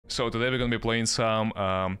So today we're gonna be playing some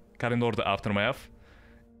Kalimdor the Aftermath.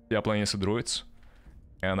 We are playing as Druids.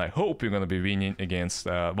 And I hope we're gonna be winning against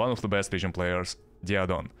one of the best Legion players,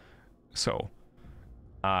 Diadon. So,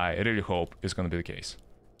 I really hope it's gonna be the case.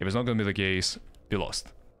 If it's not gonna be the case, we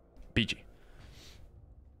lost. PG.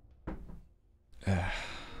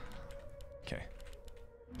 Okay.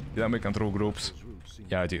 Did I make control groups?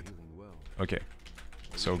 Yeah, I did. Okay.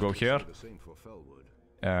 So go here.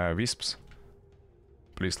 Wisps.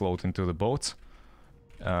 Please load into the boats.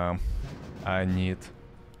 I need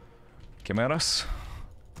chimeras.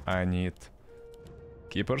 I need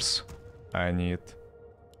keepers. I need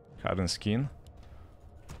hardened skin.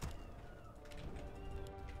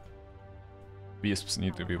 Wisps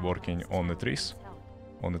need to be working on the trees.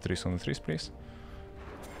 On the trees, please.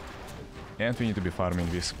 And we need to be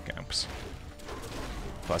farming wisp camps.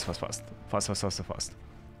 Fast. Fast.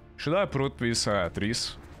 Should I uproot these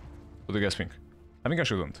trees? What do you guys think? I think I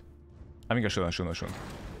shouldn't. I shouldn't.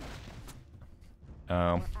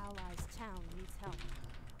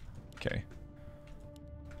 Okay.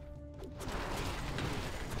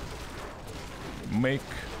 Make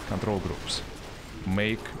control groups.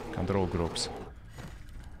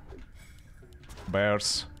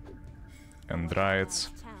 Bears and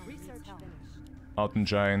Druids. Mountain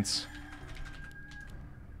giants.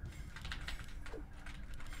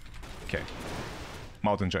 Okay.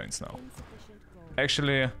 Mountain giants now.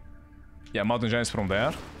 Actually, yeah, mountain giants from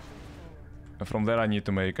there. And from there I need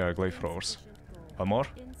to make glaive throwers. One more,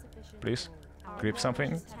 please. Grip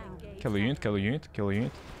something. Kill a unit.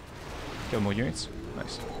 Kill more units.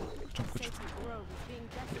 Nice. Good job.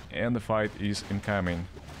 And the fight is incoming.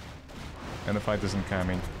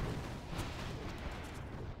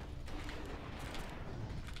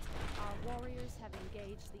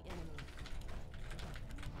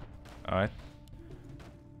 Alright.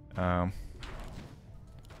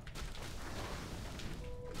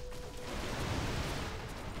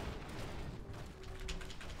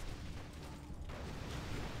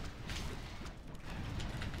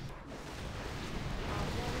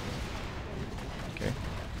 Okay.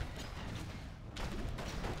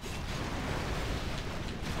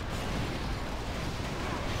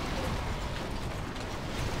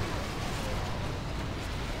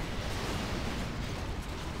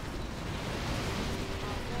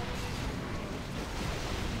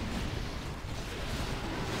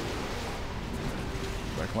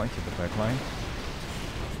 Hit the backline.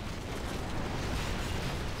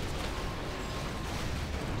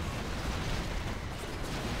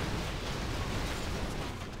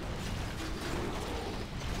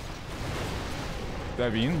 Did I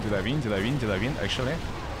win? Actually,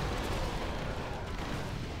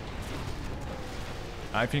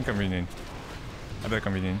 I think I'm winning. I think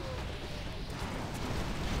I'm winning.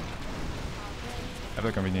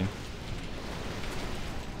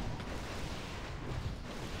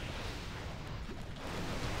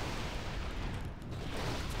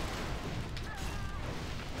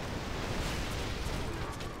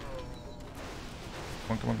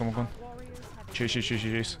 Come on.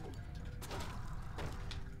 Chase.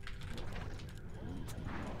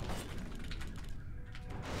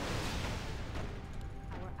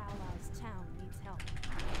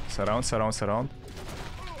 Surround.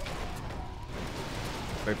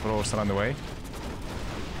 Wait for us to run away.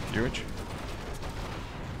 Huge.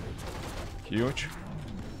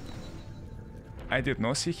 I did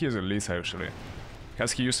not see his Elise actually.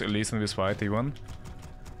 Has he used Elise in this fight even?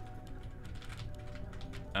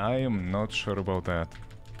 I am not sure about that.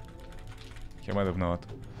 He might have not.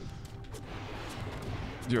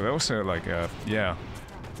 Dude, that was like, yeah.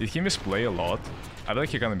 Did he misplay a lot? I thought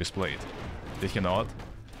he kinda misplayed. Did he not?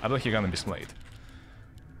 I thought he kinda misplayed.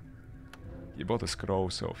 He bought a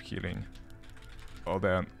scrolls of healing. Oh,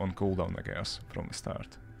 they're on cooldown, I guess, from the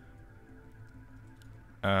start.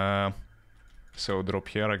 So drop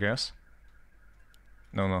here, I guess.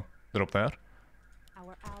 No, drop there.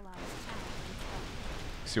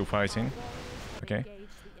 Still fighting. Okay.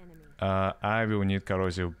 I will need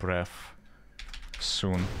corrosive breath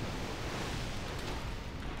soon.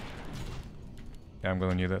 Yeah, I'm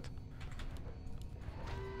gonna need it.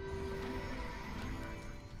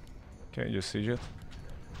 Okay, just siege it.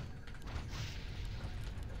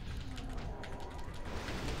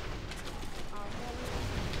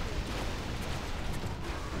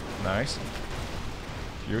 Nice.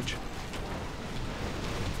 Huge.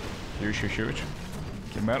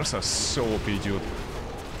 Chimeras are so OP, dude.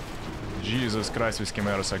 Jesus Christ, these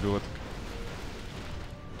chimeras are good.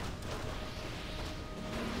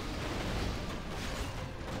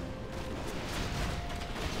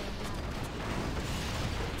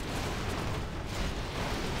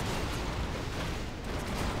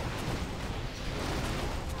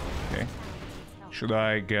 Should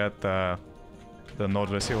I get the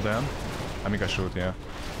Northwest Hill then? I think I should, yeah.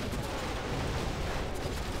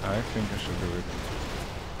 I think I should do it.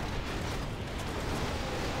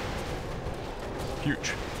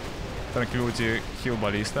 Huge. Tranquility heal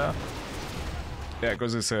Ballista. Yeah,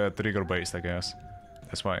 because it's trigger based, I guess.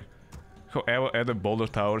 That's why. Whoever added boulder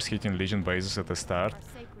towers hitting Legion bases at the start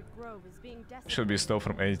should be stopped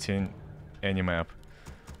from editing any map.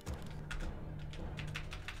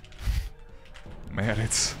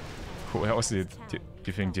 Merits. Who else do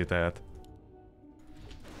you think did that?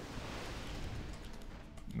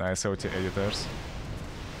 Nice OT editors.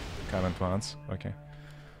 Current ones, okay.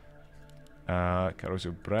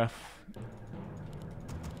 Corrosive breath.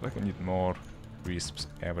 Like I need more wisps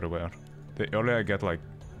everywhere. The earlier I get like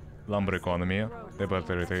lumber economy, the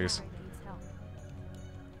better it is.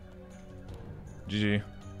 GG.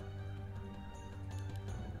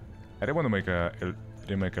 I don't want to make a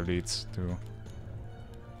remake elites too.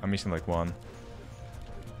 I'm missing like one.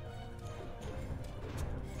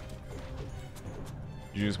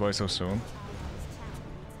 GG's why so soon?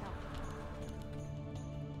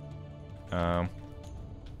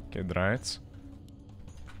 Okay, Druids.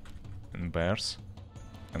 And bears.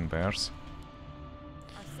 And bears.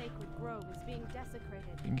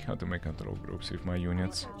 Thinking how to make control groups with my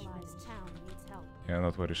units. Yeah,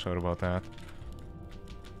 not very sure about that.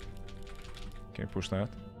 Can you push that?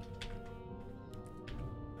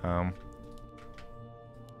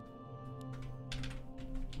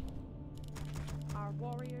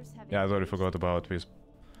 Yeah, I already forgot about Wisp.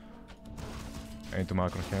 I need to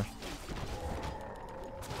macro here.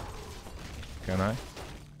 Can I?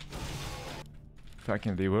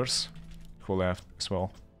 Fucking levers. Who left as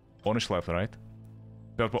well? Orange left, right?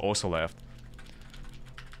 Purple also left.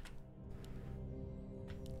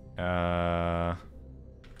 Our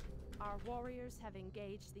warriors have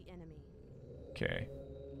engaged the enemy. Okay,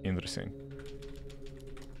 interesting.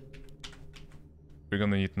 We're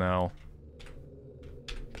gonna need now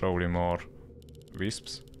probably more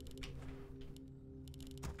wisps.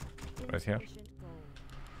 Right here.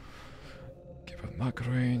 Keep on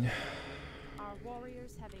macroing. Our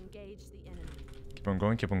warriors have engaged the enemy. Keep on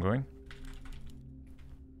going, keep on going.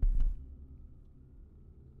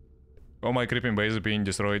 All my creeping bases being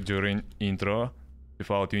destroyed during intro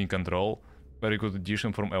without you in control. Very good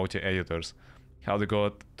addition from LT editors. How they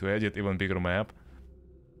got to edit even bigger map.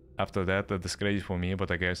 After that, that's crazy for me, but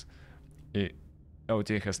I guess LT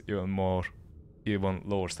has even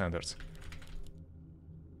lower standards.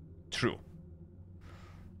 True.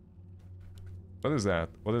 What is that?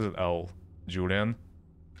 What is it, owl? Julian?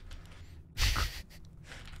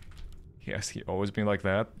 Has he always been like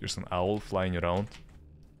that? Just an owl flying around?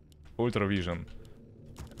 Ultra vision.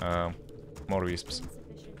 More wisps.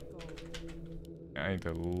 I need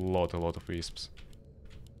a lot of wisps.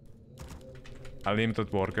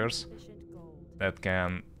 Unlimited workers that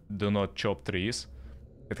can do not chop trees.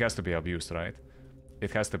 It has to be abused, right?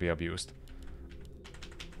 It has to be abused.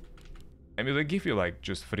 I mean, they give you like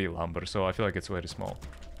just free lumber, so I feel like it's very small.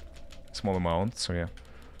 Small amount, so yeah.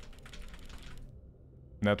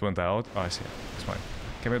 Net went out. Oh, I see. It's fine.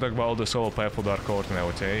 Can we talk about the solo path for Dark Court in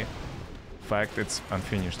LTA? Fact, it's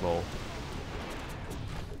unfinished, lol.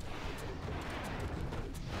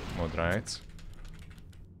 More Druids.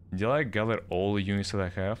 Did I gather all the units that I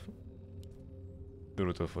have? The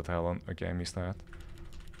Root of Talon. Okay, I missed that.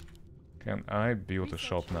 Can I build a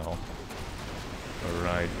shop now?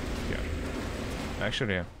 Right here.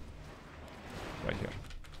 Actually, yeah. Right here.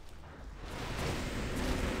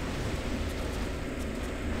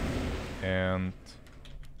 And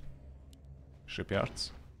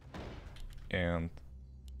shipyards. And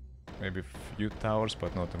maybe a few towers,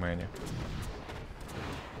 but not too many.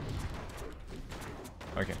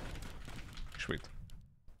 Okay. Sweet.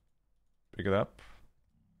 Pick it up.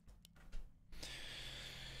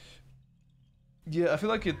 Yeah, I feel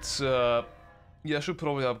like it's yeah, I should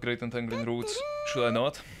probably upgrade Entangling Roots. Should I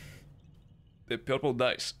not? The purple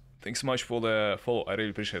dice. Thanks so much for the follow. I really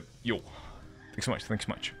appreciate it. Yo. Thanks so much, thanks so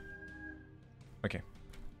much. Okay.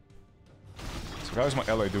 So how is my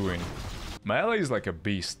ally doing? My ally is like a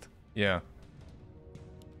beast. Yeah.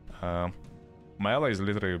 My ally is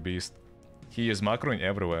literally a beast. He is macroing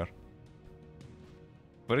everywhere.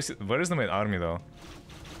 Where is the main army though?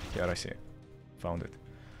 Here I see. Found it.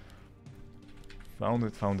 Found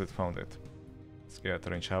it, found it, found it. Let's get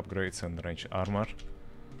range upgrades and range armor.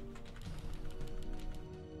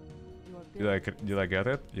 Did I get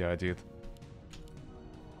it? Yeah, I did.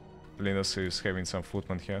 Linus is having some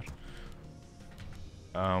footment here.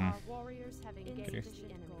 Okay.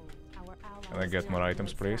 Can I get more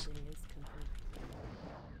items, please?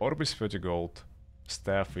 Orb is 30 gold.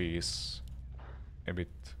 staff is a bit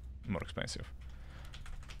more expensive.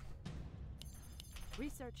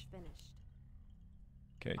 Research finished.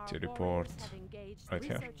 Okay, Our teleport warriors have engaged. right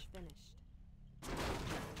here. Research finished.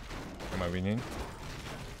 Am I winning?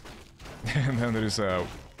 And then there is a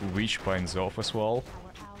witch pines off as well.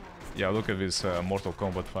 Our allies Yeah, look at this Mortal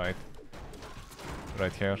Kombat fight.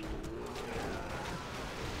 Right here.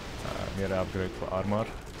 Need upgrade for armor.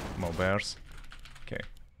 More bears. Okay.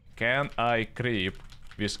 Can I creep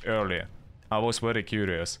this early? I was very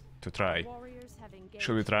curious to try. warriors have engaged.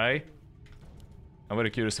 Should we try? I'm very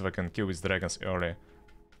curious if I can kill these dragons early.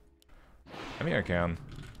 I think I can.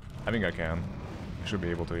 I think I can. I should be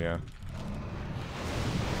able to, yeah.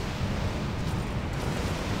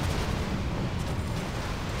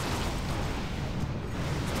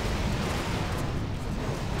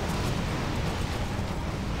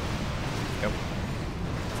 Yep.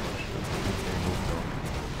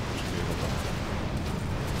 Should be able to.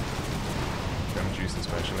 Damages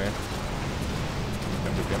especially.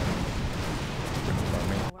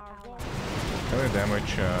 How many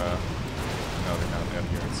damage? No, they're not down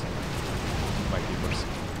here. It's my keepers.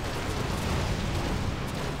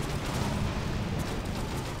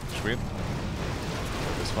 Sweet.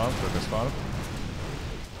 For this one, for this one.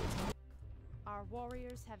 Our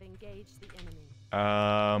warriors have engaged the enemy.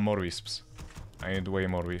 More wisps. I need way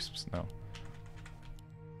more wisps now.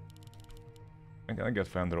 I'm gonna get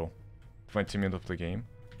Fandral. 20 minutes of the game.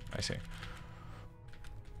 I see.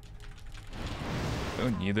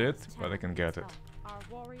 Don't need it, but I can get it. Our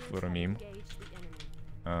warriors For a have meme. engaged the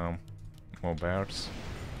enemy. More bears.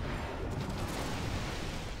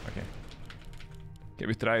 Okay. Okay,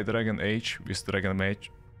 we try Dragon Age with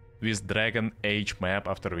Dragon Age map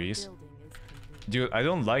after this. Building is complete. Dude, I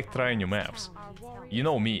don't like trying new maps. Our warriors You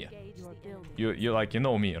know me. have engaged the enemy. You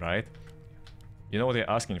know me, right? You know what they're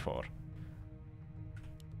asking for.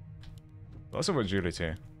 Lots of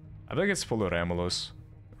agility. I think it's full Remulus,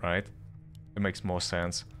 right? It makes more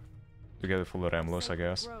sense to get a full Remulus, I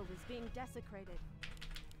guess. Grove is being desecrated.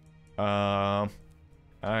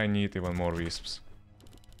 I need even more wisps.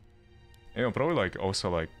 You know, probably like also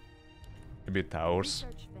like a bit towers,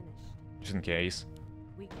 Research finished. just in case.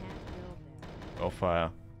 We can't build there.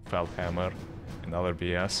 Of Feldhammer and other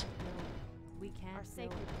BS. We can't. Our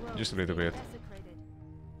sacred grove Just a is little being bit. desecrated.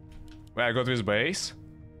 Wait, I got this base?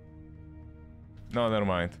 No, never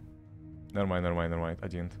mind. Never mind. I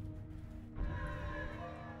didn't.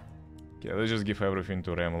 Okay, let's just give everything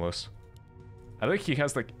to Remulus. I think he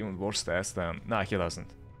has like even worse stats than... Nah, he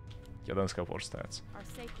doesn't. He doesn't have worse stats. Our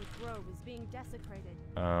sacred grove is being desecrated.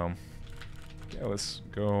 Okay, let's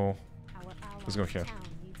go... Our Let's go here. town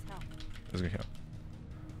needs help. Let's go here.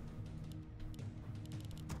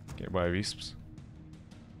 Okay, buy wisps.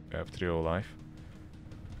 We have 3 life.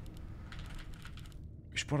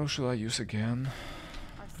 Which portal should I use again?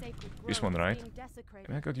 Our sacred grove This one, is right? being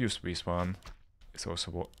desecrated. I could use this one. It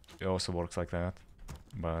also works like that.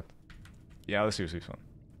 But yeah, let's use this one.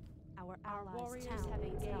 Our warriors have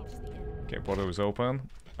engaged the enemy. Okay, portal is open.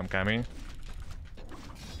 I'm coming.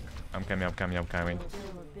 I'm coming. Your building is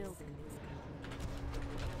complete.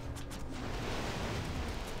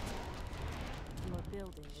 Your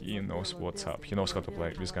building is He knows what's up. He knows how to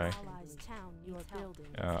play, this guy. allies' town needs help.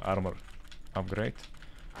 Armor upgrade.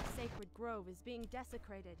 Our sacred grove is being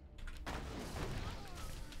desecrated.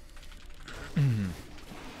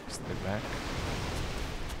 Stay back.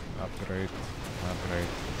 Upgrade.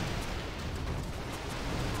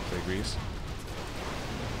 Take this.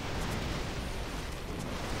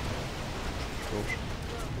 Push.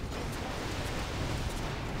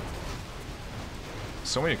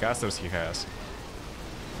 So many casters he has.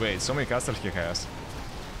 Wait, so many casters he has.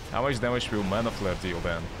 How much damage will Mana Flare deal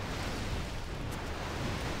then?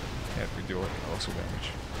 Yeah, we deal also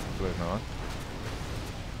damage. Do it not.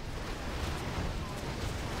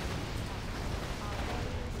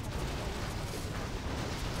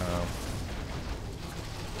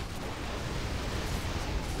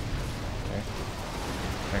 Okay.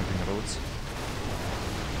 Tanking roots.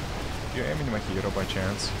 You aiming my hero by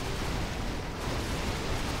chance?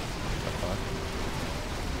 What the fuck?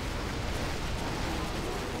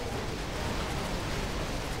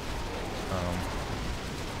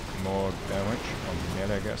 More damage on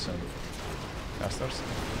melee, I guess, and casters.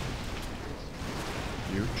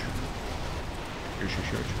 Huge. Huge.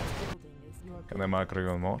 Building is your Can I macro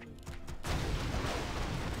even more?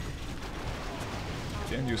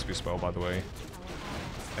 Didn't use this spell, by the way.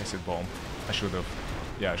 Acid bomb. I should have.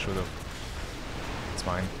 Yeah, I should have. It's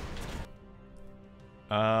fine.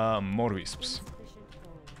 More wisps. insufficient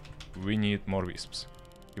gold. We need more wisps.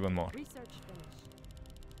 Even more. Research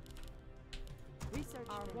finished.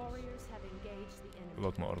 Our warriors have engaged the enemy. A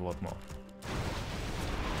lot more, a lot more.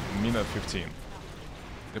 Minute 15.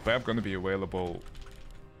 The map gonna be available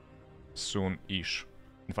soon-ish.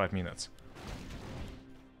 In 5 minutes.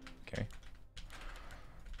 Okay.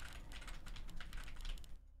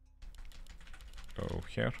 Go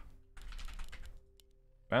here.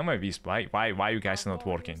 Why am I wisp? Why you guys are not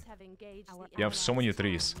working? You have so many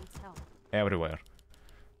trees. Everywhere.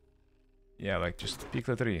 Yeah, like, just pick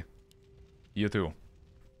the tree. You too.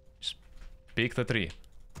 Just pick the tree.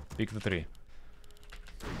 Pick the tree.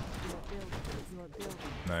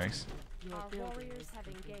 Nice.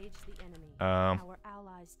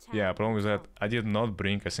 Yeah, problem is that I did not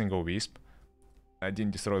bring a single wisp. I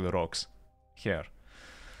didn't destroy the rocks. Here.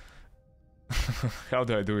 How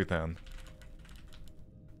do I do it then?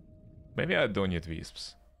 Maybe I don't need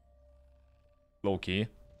wisps. Low key.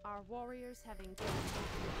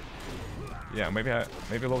 Yeah,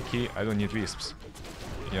 maybe low key I don't need wisps.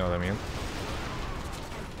 You know what I mean?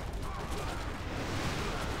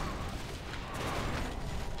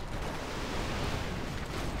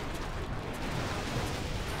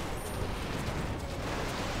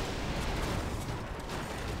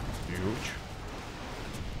 Huge.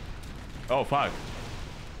 Oh fuck.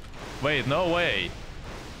 Wait, no way.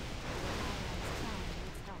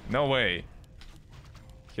 No way.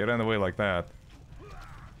 He ran away like that.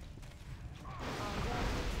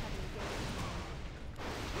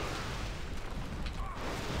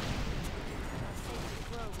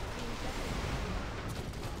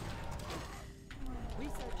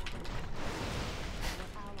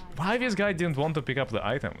 Why this guy didn't want to pick up the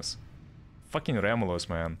items? Fucking Remulus,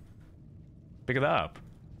 man. Pick it up.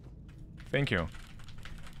 Thank you.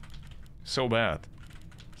 So bad.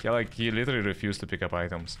 He literally refused to pick up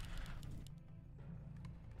items.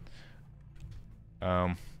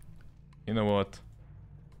 You know what?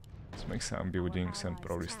 Let's make some buildings and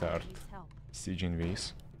probably start sieging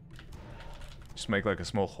these. Just make like a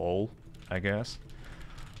small hole, I guess.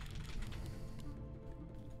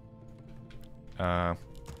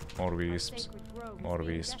 More wisps. More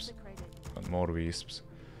wisps. And more wisps.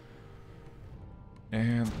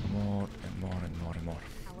 And more and more and more and more.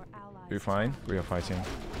 We're fine. We are fighting.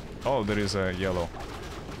 Oh, there is a yellow.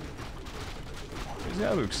 This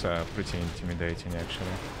guy looks pretty intimidating,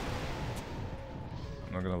 actually.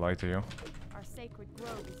 I'm not gonna lie to you.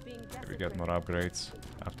 We get more upgrades,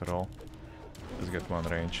 after all. Let's get one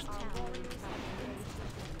ranged.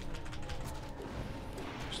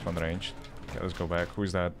 Just one ranged. Okay, let's go back. Who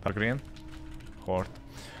is that? Dark green? Horde.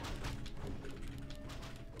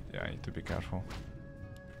 Yeah, I need to be careful.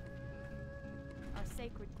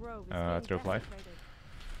 3 of life.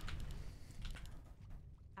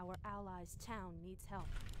 Our allies' town needs help.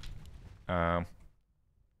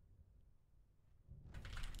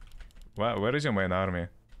 Where is your main army?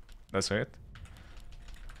 That's it?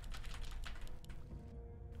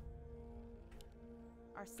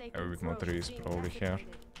 With more trees probably here.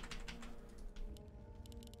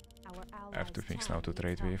 I have to things now to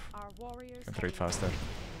trade with. Can trade faster.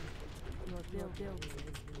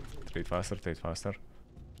 Trade faster, trade faster.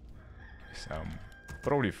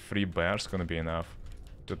 Probably 3 bears gonna be enough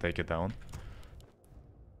to take it down.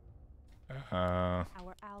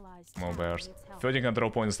 More bears. 30 control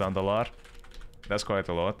points down the lar. That's quite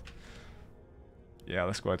a lot. Yeah,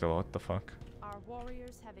 that's quite a lot. The fuck. Our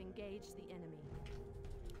warriors have engaged the enemy.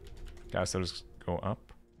 Casters go up.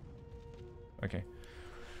 Okay.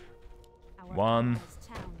 1.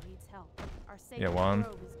 Yeah, 1,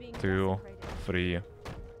 2, 3,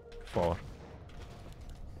 4.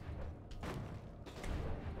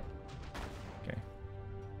 Okay.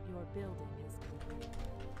 Your building is complete.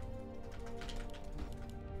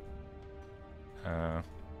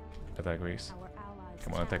 Attack these.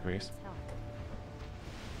 Come on, attack these.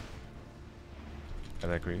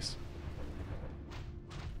 Attack these.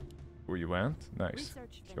 Oh, you went? Nice.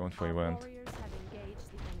 He went for you went.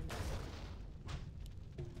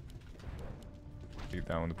 Take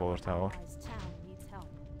down the polar tower.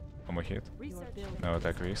 One more hit. Now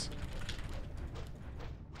attack these.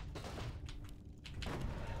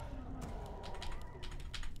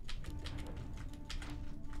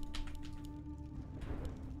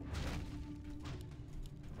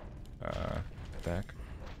 Attack.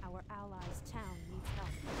 Our allies' town needs help.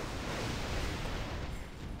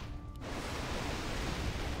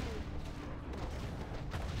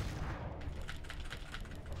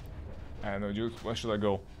 I don't know, dude. Where should I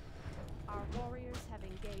go? Our warriors have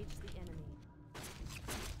engaged the enemy.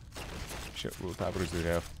 Shit, what upgrades do you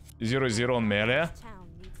have? 0-0 on melee?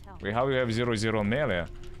 Wait, how do you have 0-0 on melee?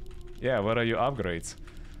 Yeah, where are your upgrades?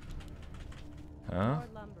 Huh?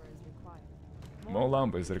 More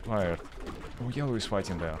lumber is required. Oh, yellow is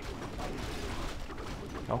fighting there.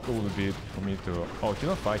 How cool would it be for me to... Oh, he's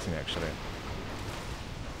not fighting actually.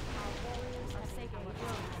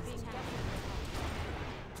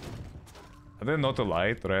 Are they not a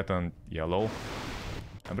light, red and yellow?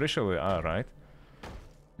 I'm pretty sure they are, right?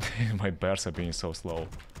 My bears are being so slow.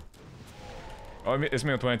 Oh, it's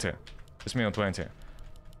me on 20. It's me on 20.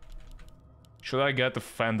 Should I get the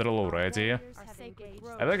Fendrel already? I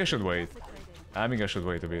think I should wait. I think I should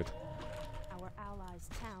wait a bit. Our allies'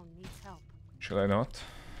 town needs help. Should I not?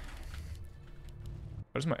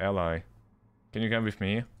 Where's my ally? Can you come with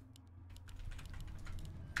me?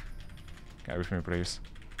 Come with me, please.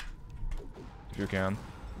 If you can.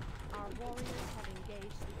 Our warriors have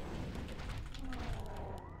engaged the enemy.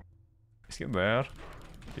 Is he there?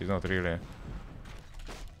 He's not really.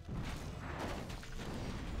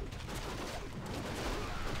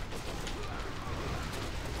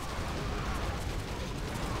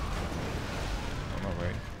 Oh, no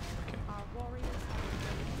way. Okay. Our warriors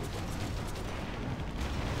have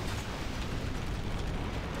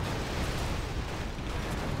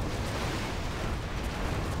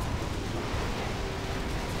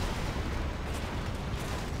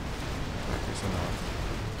This enough.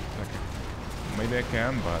 Okay. Maybe I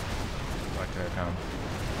can, but like I can't.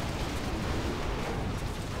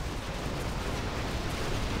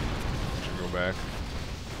 Should go back.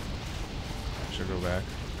 Should go back.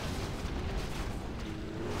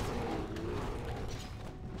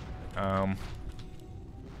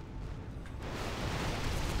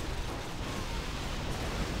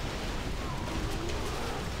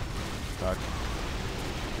 Stuck.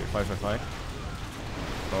 Okay, 5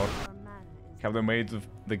 Or our mana is have they made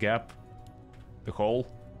the gap? The hole?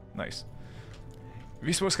 Nice.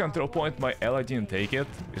 This was control point, my ally didn't take it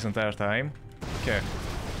this entire time. Okay.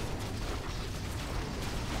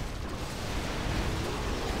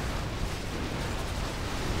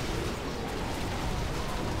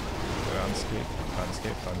 Unscape.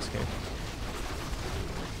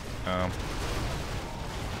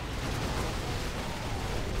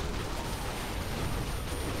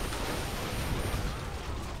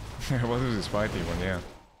 What is this fight even? Yeah.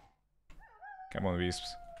 Come on,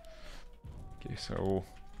 wisps. Okay, so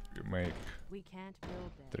you make we can't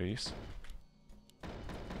build them. trees.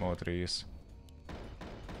 More trees.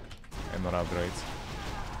 And more upgrades.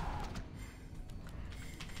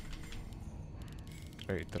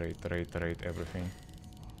 Trade everything.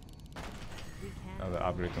 We can't Another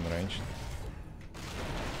upgrade on range.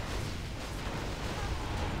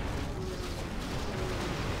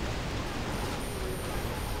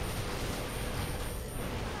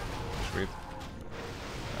 Sweet.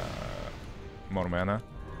 More mana.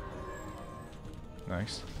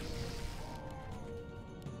 Nice.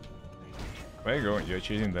 Where you going? You're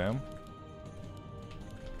cheating them?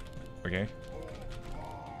 Okay.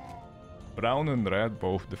 Brown and red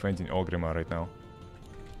both defending Ogrima right now.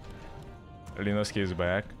 Linoski is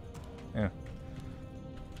back. Yeah.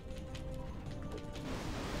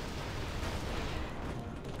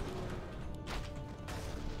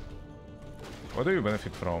 What do you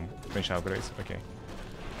benefit from? Bench upgrades? Okay.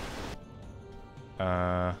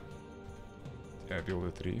 Yeah, build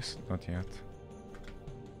the trees. Not yet.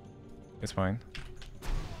 It's fine.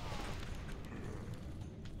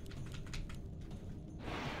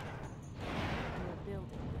 we're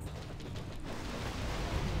building this.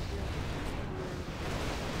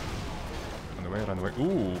 Run away.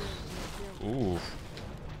 Oof. Oof.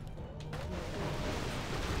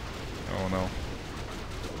 Oh no.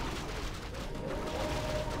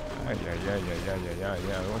 Yeah,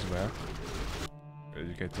 that was bad.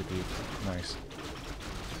 You get TP. Nice.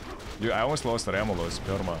 Dude, I almost lost Remolo's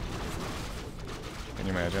Perma. Can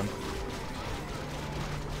you imagine?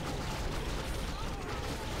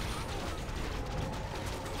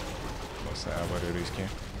 Was very risky.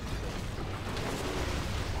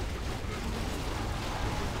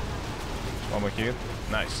 One more hit.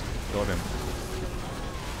 Nice. Got him.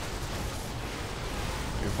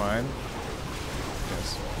 You fine?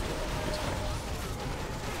 Yes. He's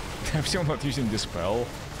fine. I'm still not using Dispel.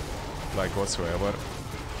 Like whatsoever.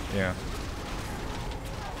 Yeah.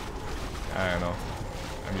 I don't know.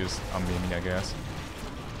 I'm memeing, I guess.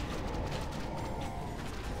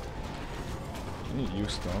 Can you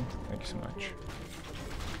use stone? Thank you so much.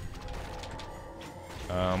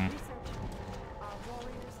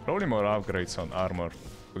 Probably more upgrades on armor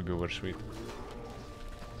would be over sweet.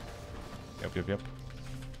 Yep.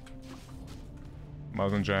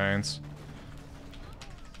 Mountain Giants.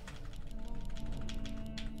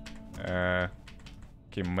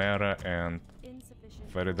 Chimera and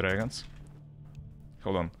Fairy Dragons.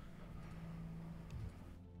 Hold on.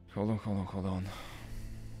 Hold on, hold on, hold on.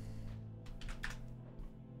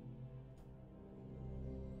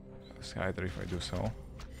 Either if I do so.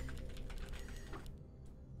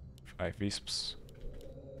 5 wisps.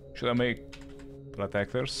 Should I make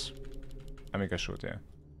protectors? I think I should, yeah.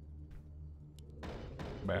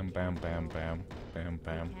 Bam, bam, bam, bam, bam,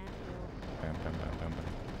 bam. Bam, bam, bam, bam, bam.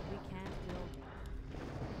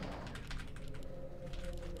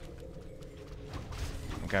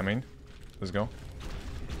 I'm coming. Let's go.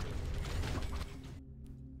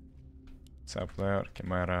 What's up there?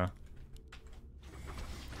 Chimera.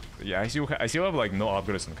 Yeah, I still have like no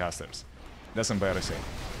upgrades on casters. That's embarrassing.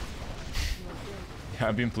 Yeah,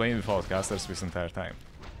 I've been playing without casters this entire time.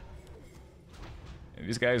 And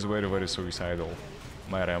this guy is very, very suicidal.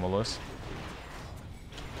 My Remulus.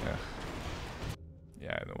 Yeah.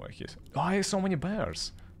 Yeah, I know why he's... Oh, I have so many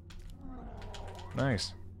bears!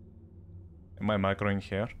 Nice. Am I macroing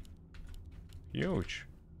here? Huge.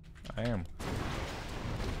 I am.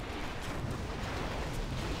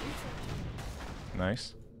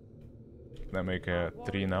 Nice. Can I make a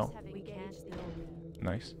 3 now?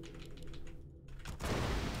 Nice.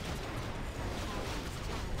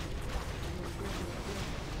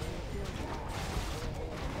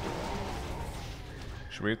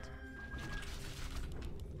 Sweet.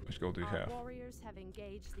 Which gold do you have?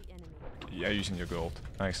 Yeah, using your gold.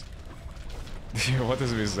 Nice. What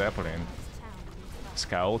is this Zeppelin?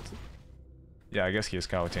 Scout? Yeah, I guess he is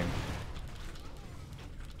scouting.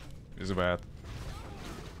 This is bad.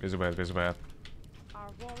 This is bad, this is bad.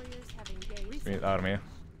 We need army.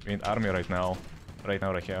 We need army right now. Right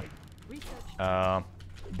now, right here.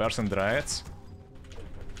 Bears and Druids.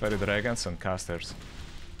 Fairy Dragons and Casters.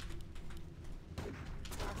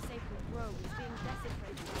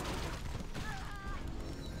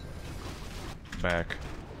 Back.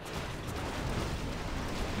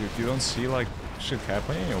 Dude, you don't see like shit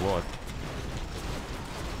happening or what?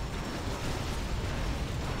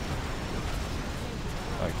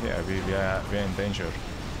 Like, yeah, we're in danger.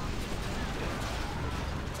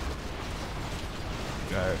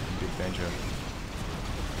 Yeah, in big danger.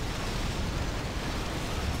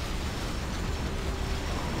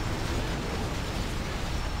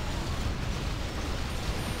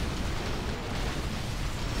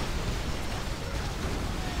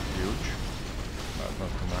 Huge. Not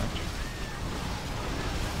too much.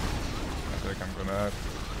 I think I'm gonna...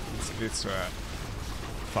 It's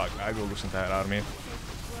fuck, I will lose entire army.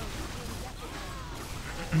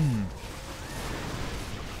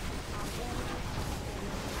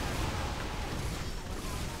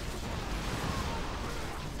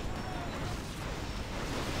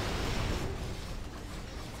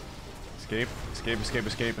 Escape, escape, escape,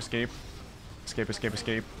 escape, escape. Escape, escape,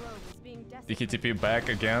 escape. Did he TP back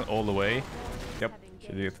again all the way? Yep,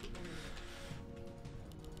 he did.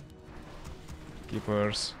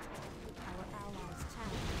 Keepers.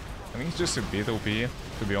 I think it's just a bit OP,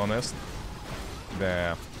 to be honest.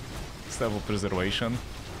 The stuff of preservation.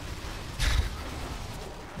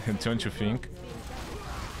 Don't you think?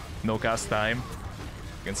 No cast time.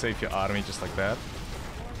 You can save your army just like that.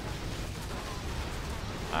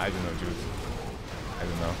 I don't know, dude. I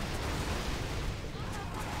don't know.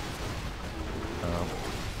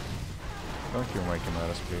 Don't kill my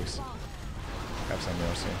chimeras, please. Have some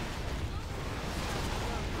mercy.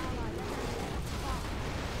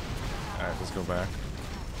 Alright, let's go back.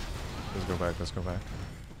 Let's go back, let's go back.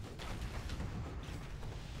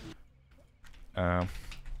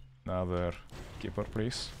 Another keeper,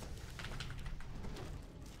 please.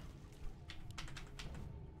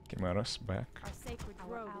 Chimeras, back. Our sacred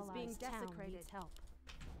grove is being desecrated.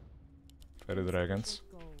 Fairy dragons.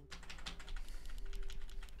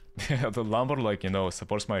 Yeah, the lumber, like, you know,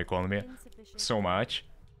 supports my economy so much.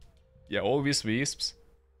 Yeah, all these wisps.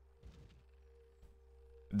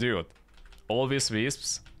 Dude, all these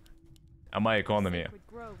wisps are my economy.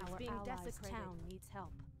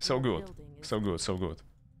 So good, so good, so good.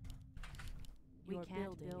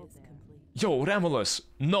 Yo, Remulus,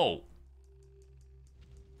 no!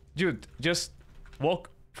 Dude, just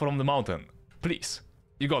walk from the mountain, please.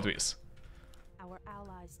 You got this. Our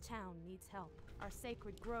allies' town needs help. Our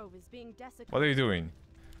sacred grove is being desecrated. What are you doing?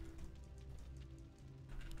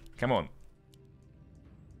 Come on.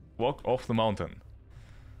 Walk off the mountain.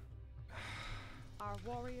 Our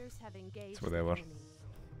warriors have engaged. It's whatever.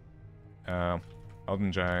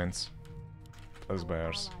 Mountain giants. Plus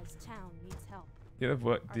bears.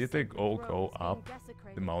 Did they all go up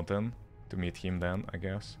the mountain to meet him then, I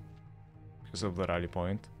guess? Because of the rally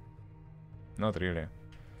point? Not really.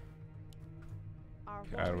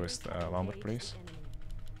 Harvest lumber, please.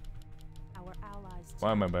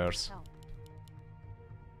 Why are my bears?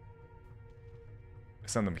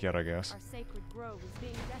 Send them here, I guess. Our sacred grove is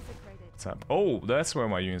being desecrated. What's up? Oh, that's where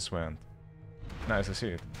my units went. Nice, I see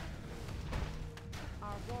it.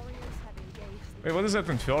 Our warriors have engaged. Wait, what is that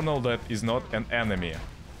infernal that is not an enemy?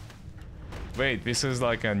 Wait, this is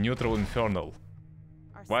like a neutral infernal.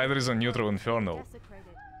 Why there is a neutral infernal?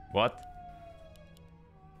 What?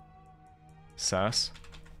 Sass.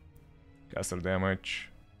 Caster damage.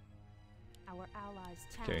 Our allies'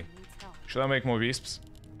 town Okay. needs help. Should I make more wisps?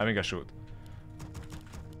 I think I should.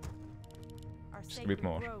 Our Just a bit sacred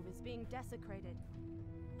more. grove is being desecrated.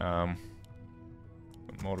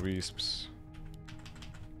 More wisps.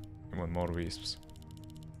 I want more wisps.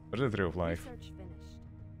 Where's the Tree of Life? Research finished.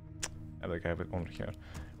 I like I have it over here.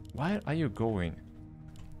 Where are you going?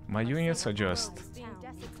 My units are just... Grove is being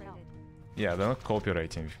desecrated. Yeah, they're not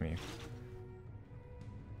cooperating with me.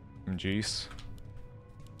 MGs.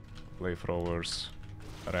 Flamethrowers.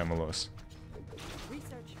 Remolos.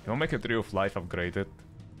 Research You wanna make a Tree of Life upgraded?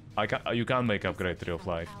 I can you can't make upgrade Tree of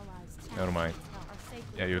Life. allies' town Never mind. needs help. Our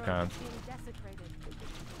sacred Yeah, you grove can. is being desecrated.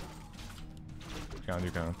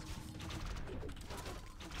 You can't.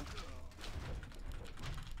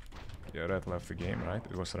 Yeah, Red left the game, right?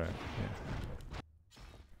 It was Red, yeah.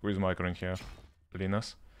 Who is microing here?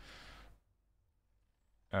 Linus?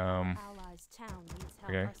 Allies' town needs help.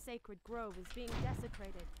 Okay. Our sacred grove is being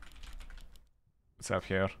desecrated. What's up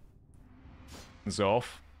here? Zoff?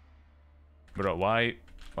 Bro, why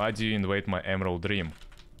do you invade my Emerald Dream?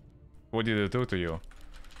 What did it do to you?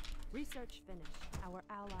 Research finished. Our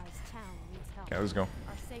allies' town needs help. Okay, let's go.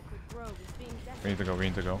 Our sacred grove is being desecrated. We need to go, we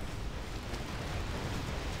need to go.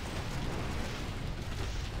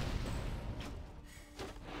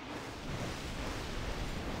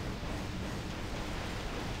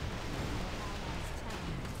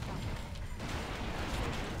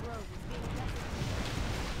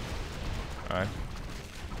 Alright.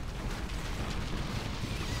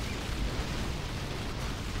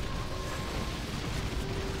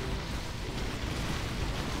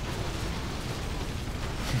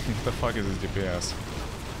 What the fuck is this DPS?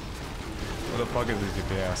 What the fuck is this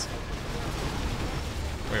DPS?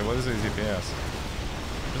 Wait, what is this DPS?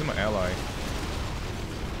 Where's my ally?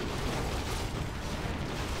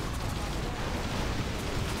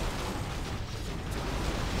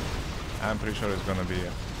 I'm pretty sure it's gonna be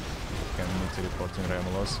multi-reporting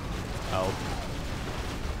Remolos. Out.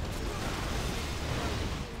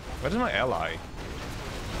 Where's my ally?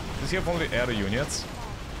 Does he have only air units?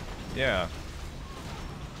 Yeah.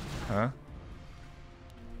 Huh?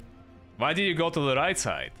 Why did you go to the right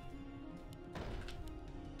side?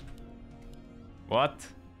 What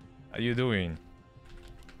are you doing?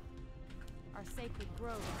 Our sacred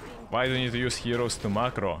grove is being Why do you need to use heroes to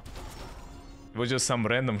macro? It was just some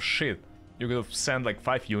random shit. You could have sent like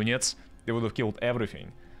 5 units, they would have killed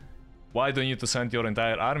everything. Why do you need to send your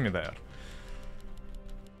entire army there?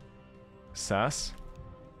 Sass?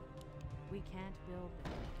 We can't build.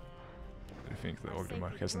 I think the Our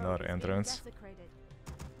Ogrimmar sacred has grove another is being entrance. desecrated.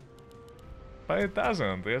 But it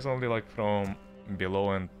doesn't, it's only like from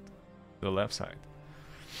below and the left side.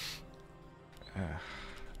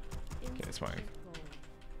 Okay, it's fine.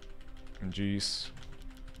 Insufficient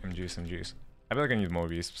gold. MGs. I feel like I need more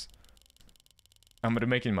wisps. I'm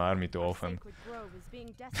remaking my army too Our often. sacred grove is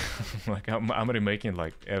being desecrated. Like I'm remaking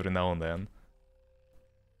like every now and then.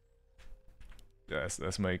 Yes,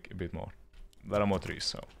 let's make a bit more. There are more trees,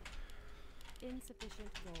 so.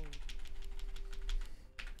 Insufficient gold.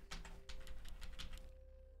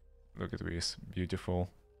 Look at this, beautiful.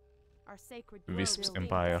 Our sacred grove Wisps is being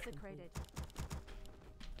Empire. desecrated.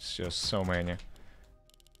 It's just so many.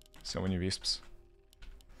 So many wisps.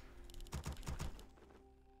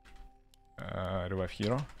 Revive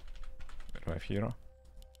hero. Revive hero.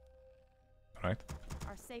 Right.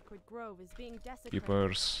 Our sacred grove is being desecrated.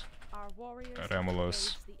 Keepers. Our warriors have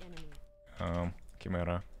Remolos. engaged the enemy.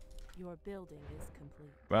 Chimera. Your building is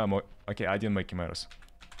complete. Well, okay, I didn't make chimeras.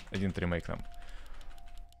 I didn't remake them.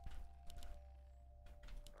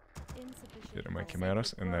 Insufficient Did I make gold. chimeras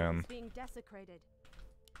Sacred and grove then is being desecrated.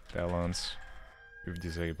 talents with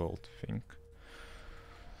disabled thing.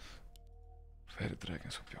 Fairy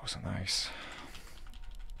dragons would be also nice.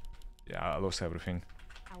 Yeah, I lost everything.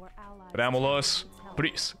 Our allies Remolos, needs help.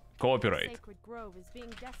 please Our cooperate. sacred grove is being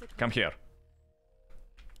desecrated. Come here.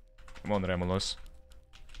 Come on, Remolos.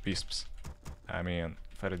 Wisps. I mean,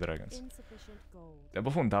 fairy dragons. Insufficient gold. They're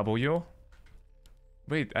both on W.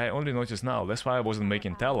 Wait, I only noticed now. That's why I wasn't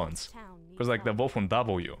making talents. Because like they're both on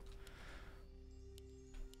W.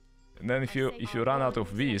 And then if you run out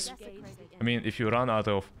of wisp, I mean if you run out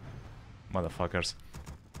of motherfuckers.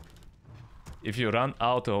 If you run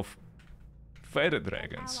out of fairy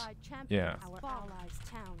dragons, yeah. Our allies'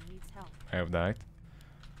 help. I have died.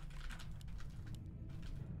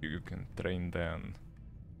 You can train then.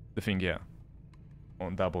 The thing, yeah.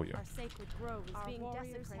 On W. Our sacred grove is being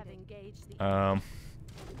desecrated.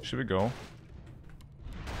 Should we go?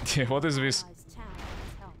 Yeah, what is this? Allies' town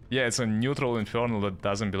needs help. Yeah, it's a neutral infernal that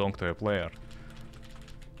doesn't belong to a player.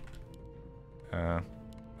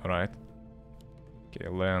 Alright. Okay,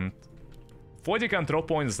 land. 40 control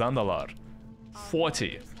points, Zandalar.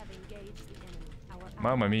 40.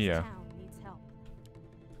 Mamma mia.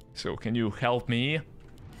 So, can you help me?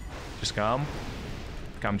 Just come.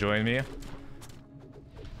 Come join me.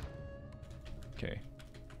 Okay.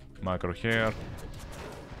 Macro here.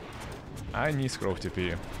 I need Scroll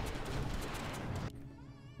TP.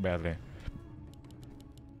 Badly.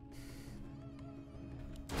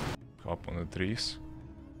 Hop on the trees.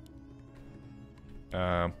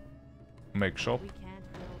 Make shop.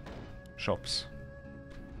 Shops.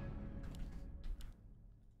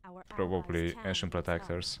 Probably ancient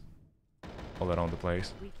protectors. All around the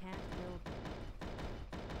place.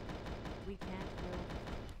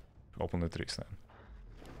 Open the trees then.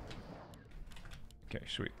 Okay,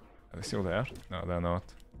 sweet. Are they still there? No, they're not.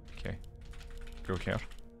 Okay. Go here.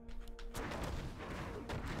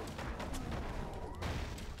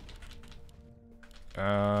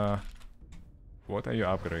 What are your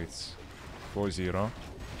upgrades? 4-0.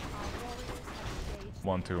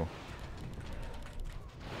 1-2.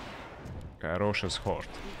 Okay, Roche's Horde.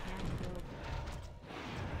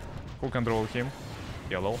 Who control him?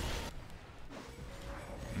 Yellow.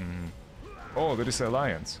 Oh, there is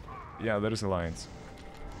alliance. Yeah, there is alliance.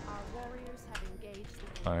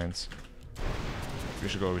 Alliance. We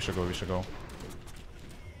should go, we should go, we should go.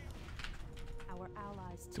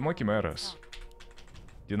 More Chimeras.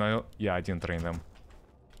 Didn't I? Yeah, I didn't train them.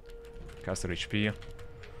 Caster HP.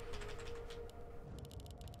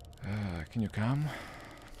 Can you come?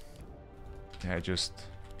 Yeah, just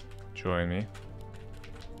join me.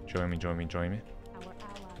 Join me, join me, join me.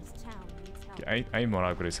 Okay, I need more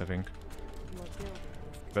upgrades, I think.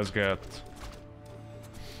 Let's get...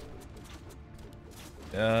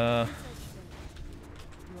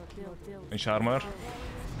 Inch armor.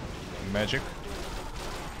 Magic.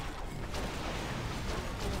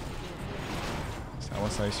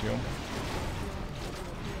 Silence, I assume.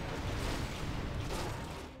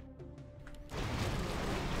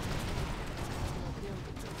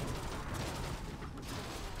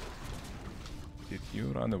 Did you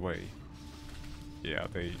run away? Yeah,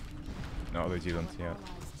 they... No, they didn't yet.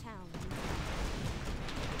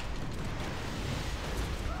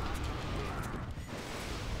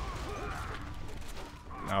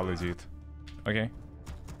 Now they did. Okay.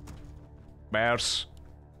 Bears.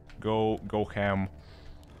 Go ham.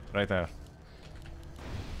 Right there.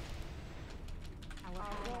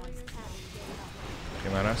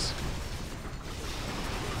 Chimeras.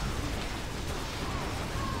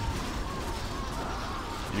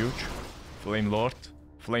 Huge. Flame Lord.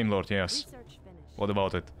 Flame Lord, yes. What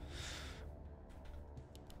about it?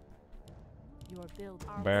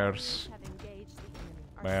 Bears.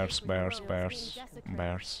 Bears, bears, bears,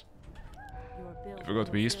 bears. If we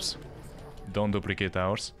got wisps, don't duplicate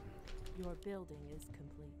ours.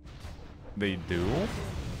 They do?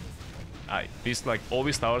 These, like, all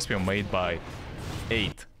these towers were made by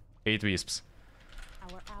 8 wisps.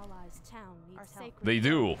 They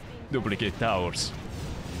do duplicate towers.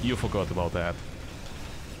 You forgot about that.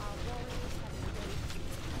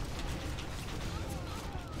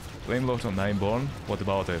 Flame Lord on 9born? What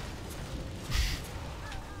about it?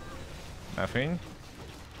 Nothing?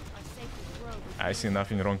 I see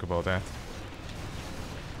nothing wrong about that.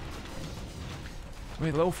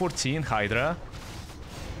 Wait, level 14 Hydra?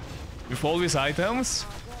 With all these items?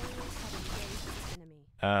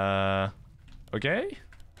 Okay?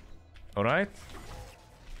 Alright.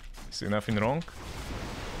 See nothing wrong.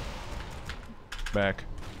 Back.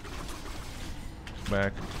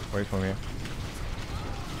 Back. Wait for me.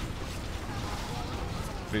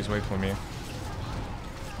 Please wait for me.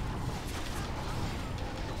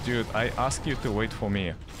 Dude, I ask you to wait for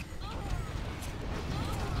me.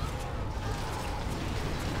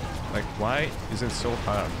 Like, why is it so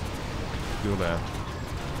hard to do that?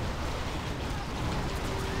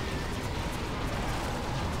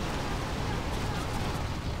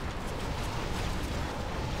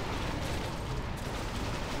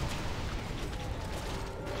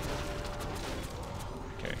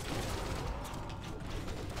 Okay.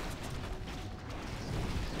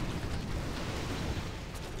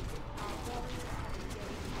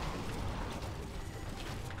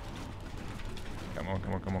 Come on,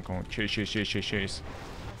 come on, come on, come on. Chase, chase, chase, chase, chase.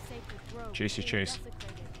 Chase, chase.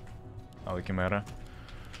 Chimera.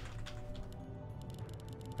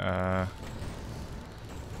 I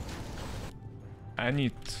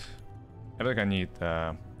need... I think I need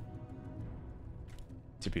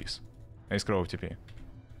TPs. I need scroll TP.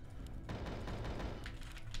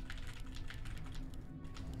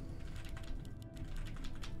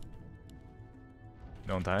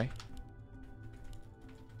 Don't die.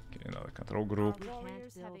 Okay, another control group.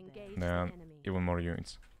 Then even more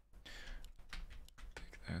units.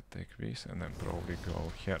 Take that, take this, and then probably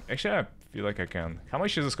go here. Actually, I feel like I can. How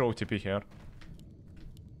much is the scroll TP here?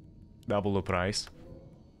 Double the price.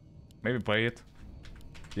 Maybe pay it.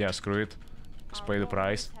 Yeah, screw it. Just pay the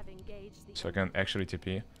price. So I can actually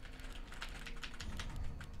TP.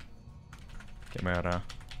 Camera.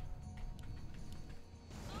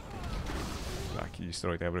 Fuck, he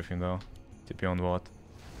destroyed everything though. TP on what?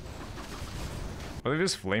 What are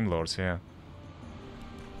these flame lords here?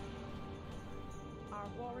 Our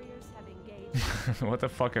warriors have engaged. What the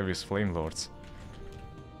fuck are these flame lords?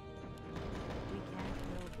 We can't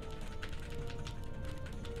build it.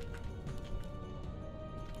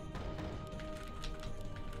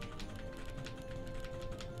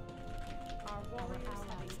 Our warriors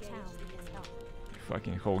have engaged in help.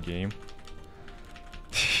 Fucking whole game.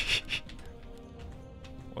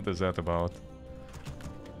 What is that about?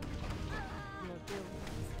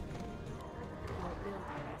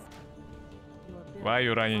 Why are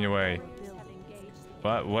you running away?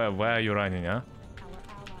 Where are you running, huh?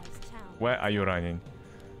 Where are you running?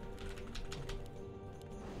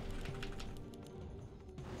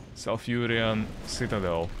 Sulfurian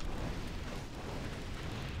Citadel.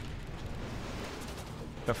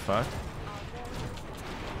 The fuck?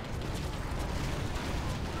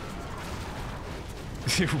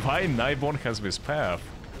 Why Nightborn has this path?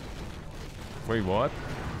 Wait, what?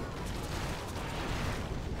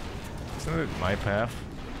 Isn't it my path?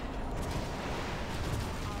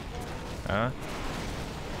 Huh?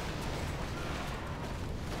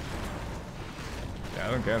 Yeah,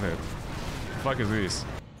 I don't get it. The fuck is this?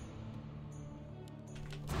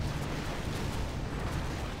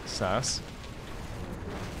 Sass?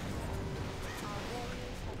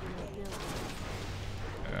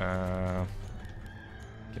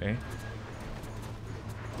 Okay.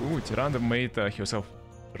 Ooh, Tiranda made herself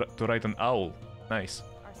to write an owl. Nice.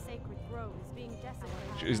 Our sacred grove is being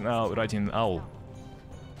desecrated. She is now writing an owl.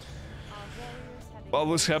 What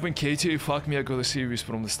was happening, Katie? Fuck me, I gotta see this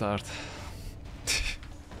from the start.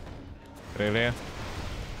 Really?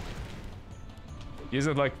 Is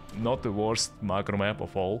it like not the worst macro map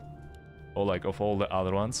of all? Or like of all the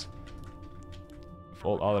other ones? Of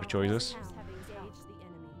all other choices?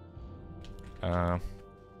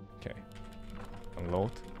 Okay.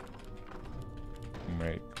 Unload.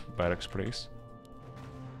 Make barracks please.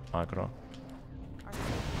 Macro.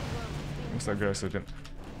 Most aggressive.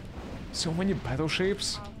 So many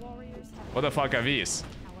battleships? What the fuck are these?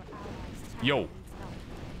 Yo!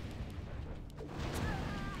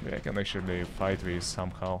 Maybe I can actually fight these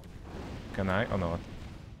somehow. Can I or not?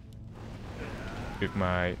 With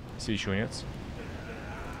my siege units?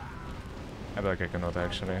 I feel like I cannot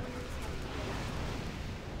actually.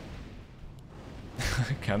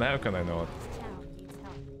 Can I or can I not?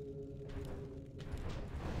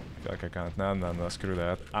 I feel like I can't. No, screw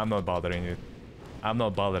that. I'm not bothering it. I'm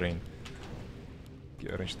not bothering.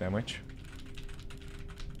 Get range damage.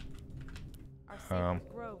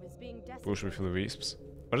 Push with the wisps.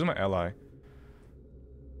 Where's my ally?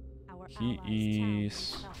 He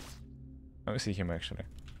is... I don't see him actually.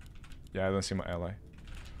 Yeah, I don't see my ally.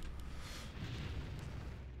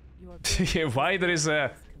 Why there is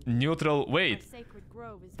a neutral... Wait!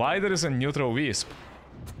 Why there is a neutral wisp?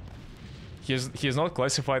 He's not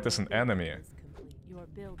classified as an enemy.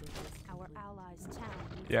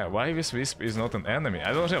 Yeah, why this wisp is not an enemy?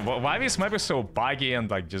 I don't know. Why this map is so buggy and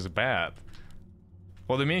like just bad?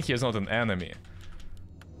 What do you mean he is not an enemy?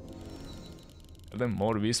 Are there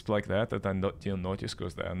more wisps like that I didn't notice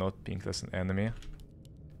because they are not pinged as an enemy?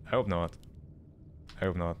 I hope not. I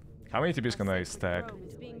hope not. How many TPs can I stack?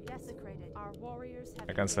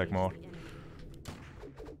 I can stack more.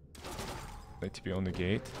 I TP on the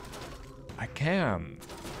gate. I can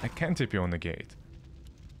TP on the gate.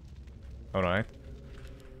 Alright.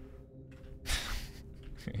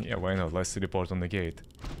 Yeah, why not? Let's report on the gate.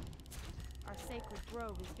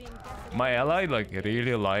 My ally like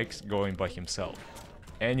really likes going by himself.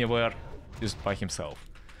 Anywhere, just by himself.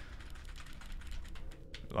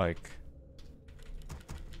 Like...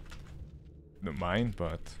 Don't mind,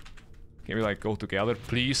 but... Can we like go together,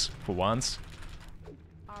 please, for once?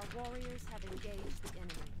 Our warriors have engaged the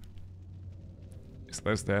enemy. It's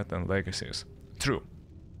less death than legacies. True.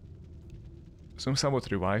 Some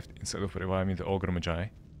somewhat revived instead of reviving the Ogre Magi.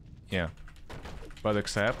 Yeah. But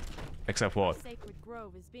accept? Accept what? Sacred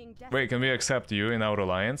grove is being Wait, can we accept you in our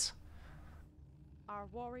alliance? Our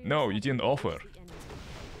warriors No, you have didn't engaged offer. the enemy.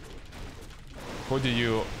 Who did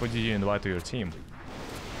you invite to your team?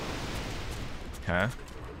 Huh?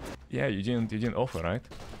 Yeah, you didn't offer, right?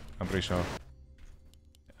 I'm pretty sure.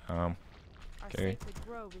 Our Okay. sacred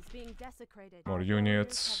grove is being desecrated. More Our warriors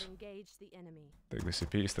units. have engaged the enemy. Take the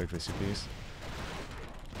CPs, take the CPs.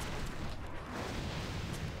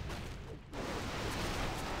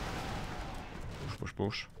 Push, push,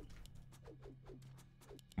 push.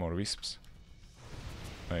 More wisps.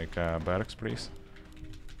 Make barracks, please.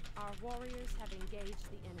 Our warriors have engaged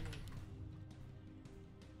the enemy.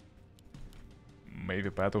 Maybe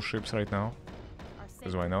battleships right now. Our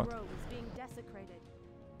Because why sacred not? grove is being desecrated.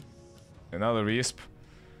 Another wisp.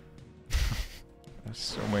 There's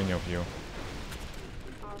so many of you.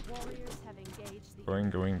 Our warriors have engaged the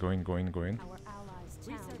Going. Our allies'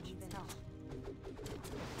 town research needs Switch, help.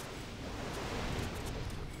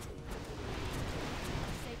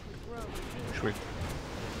 Our sacred grove is being switch.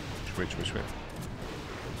 desecrated. Switch.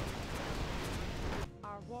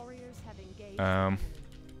 Our warriors have engaged the enemy.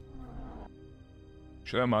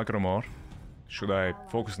 Should I macro more? Should I Our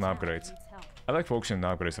focus on allies' town upgrades? needs help. I like focusing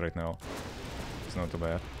on upgrades right now. It's not too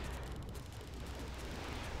bad.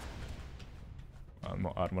 One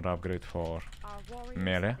more armor upgrade for Our warriors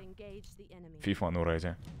melee. have engaged the enemy. FIFA already.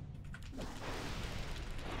 Our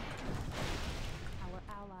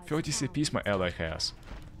allies' 30 town CPs my needs ally has.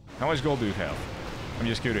 How much gold do you have? I'm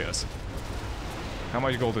just curious. How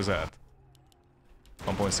much gold is that?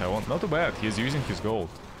 1.7. Not too bad. He's using his gold.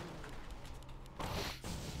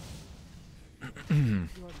 Your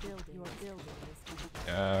building is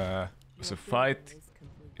complete. It's a fight.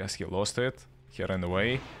 Guess he lost it. He ran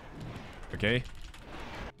away. Okay.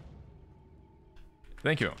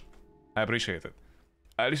 Thank you. I appreciate it.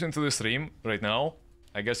 I listen to the stream right now.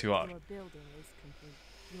 I guess you are. Your building is complete.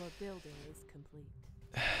 Your building is complete.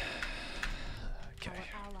 Okay.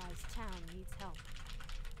 Our allies' town needs help.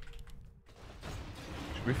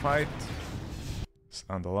 Should we fight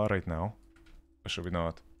Sandala right now? Or should we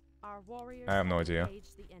not? Our warriors I have no idea.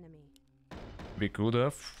 engaged the enemy. We could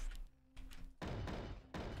have.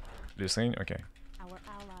 Listening? Okay. Our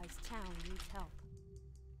allies' town needs help.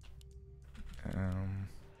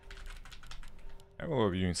 I have a lot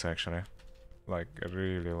of units actually. Like a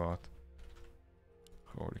really lot.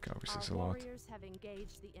 Holy cow, this is a Our lot. warriors have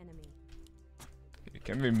engaged the enemy.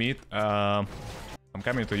 Can we meet? I'm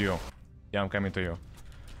coming to you. Yeah, I'm coming to you.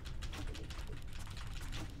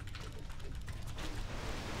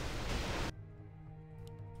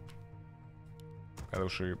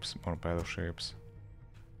 Battleships, more battleships.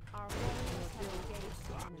 Our warriors have engaged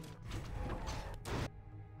the enemy.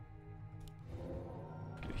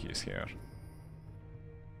 Okay, he's here.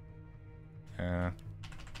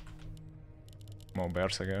 More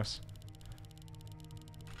bears, I guess.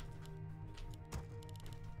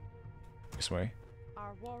 This way.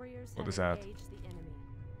 Our warriors What have is that? engaged the enemy.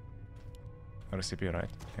 Not a CP, right?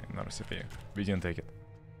 Okay, not a CP. We didn't take it.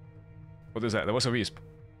 What is that? There was a wisp.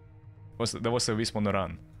 There was a wisp on the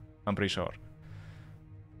run. I'm pretty sure.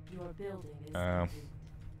 Your building is Um, complete.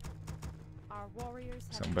 Our warriors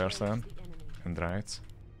have some bears engaged then. the enemy. And Druids.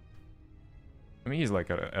 I mean, he's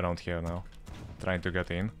like around here now. Trying to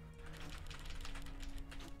get in.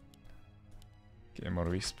 Okay, more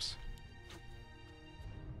wisps.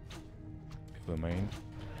 The main.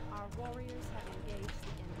 Our warriors have engaged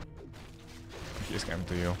the enemy. He's coming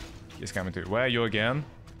to you. He's coming to you. Where are you again?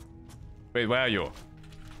 Wait, where are you?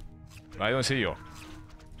 I don't see you.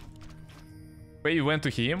 Wait, you went to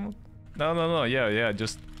him? No. Yeah.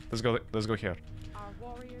 Just let's go here. Our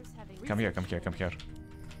warriors have engaged. Come here.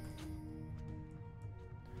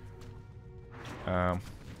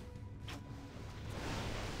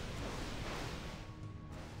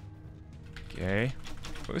 Okay.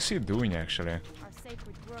 What is he doing actually? Our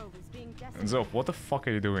sacred grove is being desecrated. Zof, what the fuck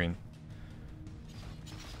are you doing?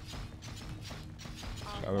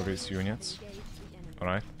 Our Shadow warriors these have units. engaged the enemy.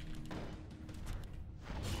 Alright.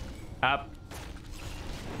 Up!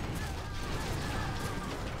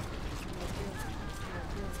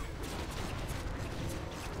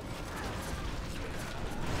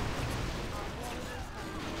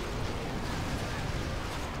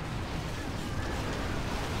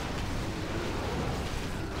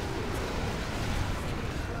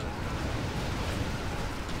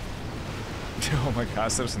 Oh my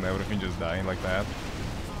casters and everything just dying like that.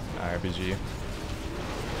 IBG.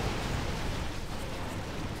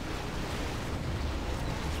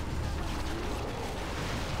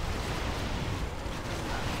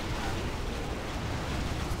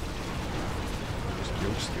 Just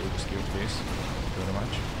Skill, please. Thank you very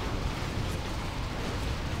much.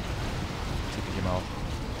 Taking him out.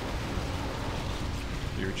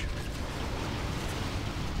 Huge.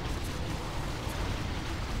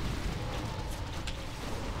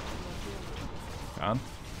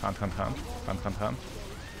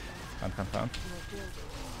 Hunt.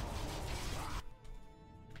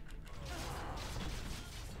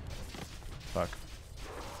 Fuck.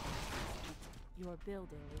 Your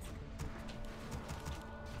building is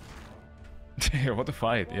What a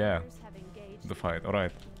fight, yeah. Warriors have engaged The fight,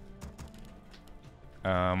 alright.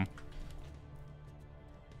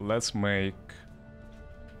 Let's make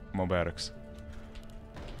more barracks.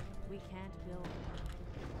 We can't build.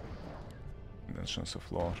 Dimensions of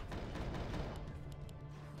floor.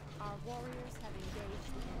 Our warriors have engaged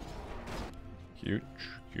the enemy.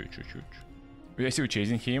 Huge. We are still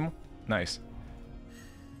chasing him. Nice.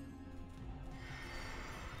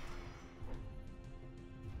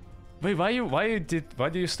 Wait, why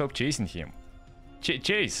did you stop chasing him?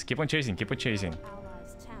 Chase, keep on chasing.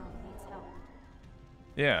 Allies' town needs help.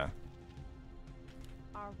 Yeah,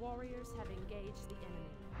 Our warriors have engaged the enemy.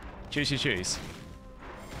 chase.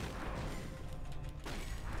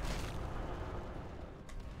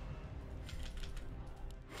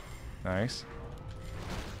 Nice.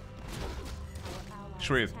 Our allies'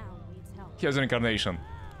 Shred. town needs help. He has an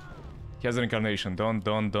incarnation.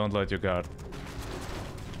 Don't let your guard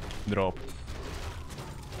drop.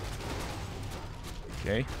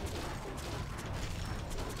 Okay.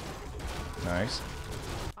 Nice.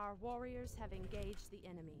 Our warriors have engaged the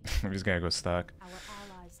enemy. This guy got stuck. Our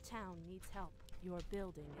allies' town needs help. Your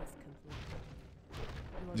building is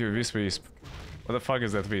complete. Dude, this wisp. What the fuck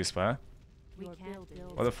is that wisp, huh? We can't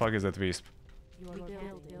build. What the fuck is that wisp? Your building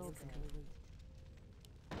is complete.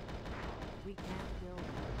 We can't build.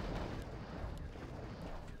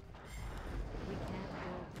 We can't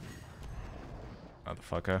build.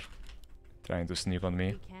 Motherfucker. Trying to sneak on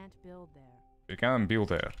me. We can't build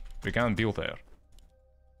there. We can't build there.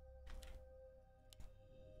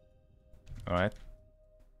 Alright.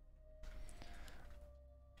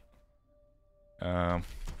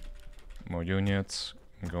 More units.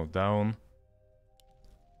 Go down.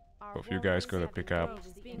 Our Both you guys warriors gotta have pick up, engaged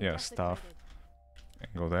is being yeah, stuff.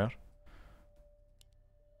 desecrated. And go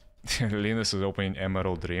there. Linus is opening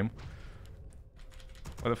Emerald Dream.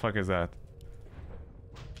 What the fuck is that?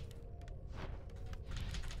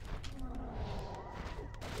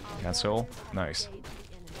 Our Cancel. warriors have Nice. engaged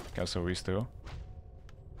the enemy. Castle these two.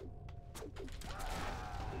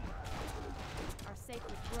 Our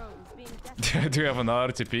sacred grove is being desecrated. Do you have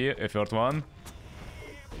another TP? A third one?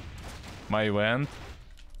 My event?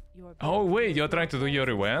 Your Oh building wait, is you're trying to do your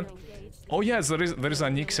event? engaged. Oh yes, there is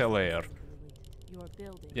an Nixia layer. Your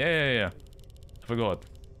building. Yeah. Forgot.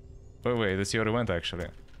 Wait, that's your event actually.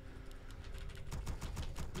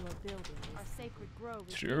 Your building. Our sacred grove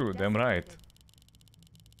is True, being damn right. desecrated.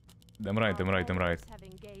 Damn right. Our warriors have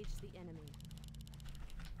engaged the enemy.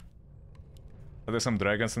 Are there some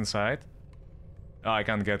dragons inside? Oh, I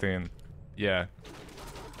can't get in. Yeah.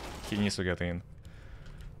 He needs to get in.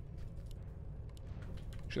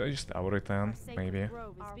 Should I just tower it Our then? sacred Maybe.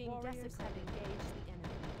 grove is being desecrated. Have engaged the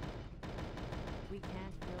enemy. We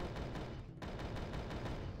can't build.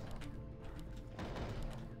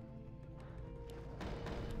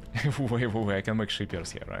 Wait, I can make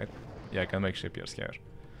shipyards here, right? Yeah, I can make shipyards here.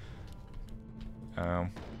 Our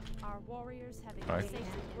warriors have Right. engaged.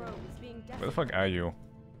 Sacred grove is being desecrated. Where the fuck are you?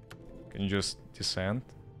 Can you just descend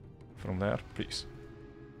from there, please?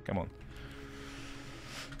 Come on.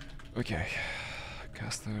 Okay.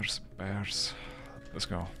 Casters, bears. Let's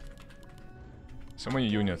go. So many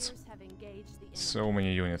units. Warriors have engaged the enemy. So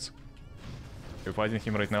many units. You're fighting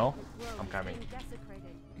him right now? Grove I'm is coming. being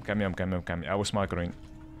desecrated. I'm coming. I was macroing.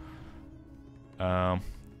 I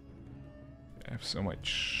have so much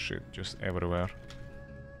shit just everywhere.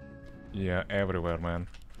 Yeah, everywhere, man.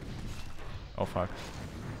 Oh fuck.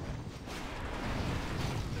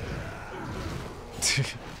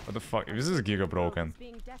 What the fuck? This is giga broken. Grove is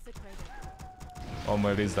being desecrated. All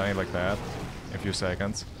my leads dying like that in a few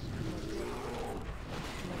seconds.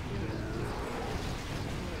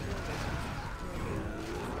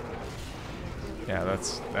 Yeah,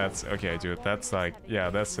 that's okay, dude. That's like, yeah,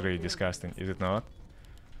 that's really disgusting, is it not?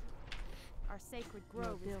 Our sacred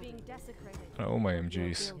grove is being desecrated. Oh my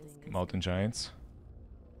MGs. Mountain giants.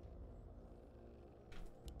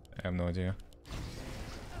 I have no idea.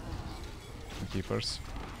 Keepers.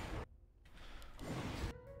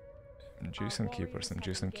 MGs and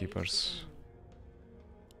keepers.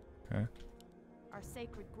 Okay. Our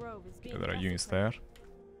sacred grove is being There are units desecrated. there.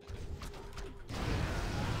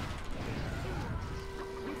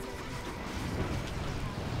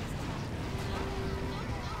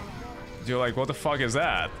 You're like, what the fuck is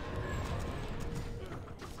that?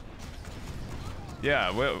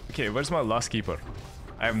 Yeah, well, okay, where's my last keeper?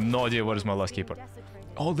 I have no idea where's my last keeper.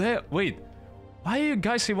 Oh, there, wait. Why are you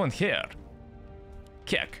guys even here?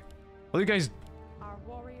 Kek. What are you guys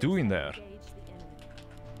doing there?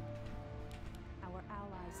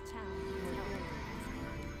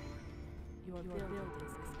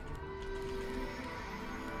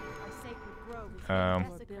 I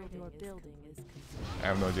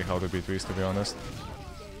have no idea how to beat this, to be honest.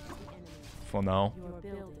 For now.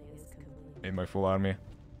 Need my full army.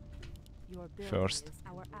 First.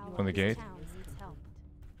 On the gate.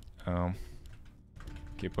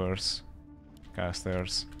 Keepers.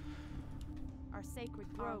 Casters.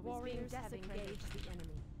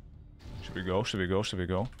 Should we go? Should we go? Should we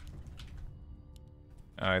go?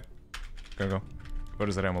 Alright. Gotta go. Where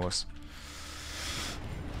is Remulus?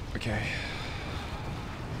 Okay.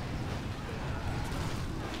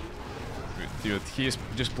 Dude, he's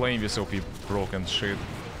just playing with OP broken shit.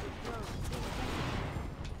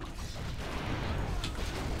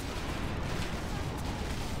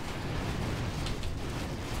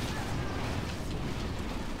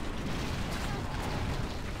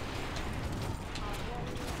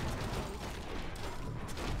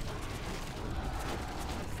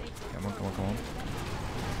 Come on, come on, come on.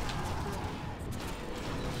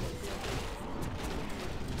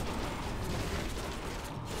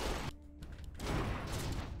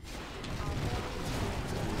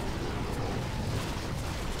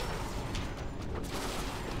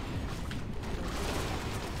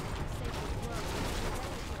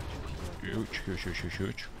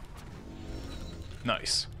 Huge.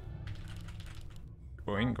 Nice.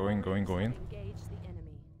 Going.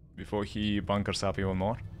 Before he bunkers up even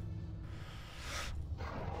more.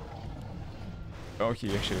 Oh,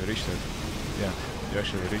 he actually reached it. Yeah, he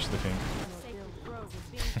actually reached the thing.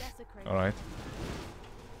 Alright.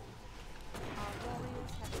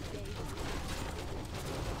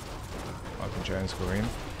 Mountain Giants go in.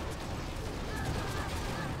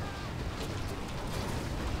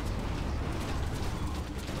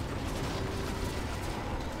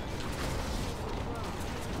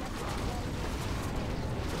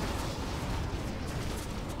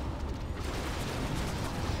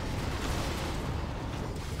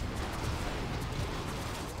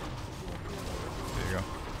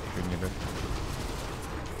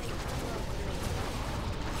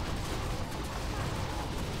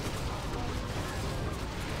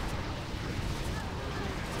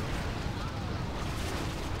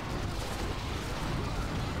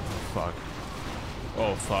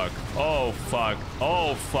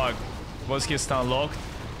 Oh fuck. Was he stun locked?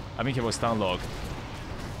 I think he was stun locked.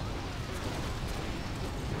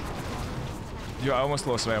 Yo, I almost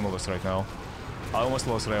lost Remulus right now. I almost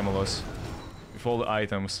lost Remulus. With all the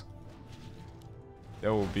items.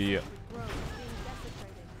 That will be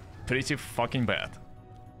pretty fucking bad.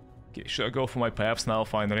 Okay, should I go for my paps now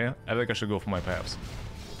finally? I think I should go for my paps.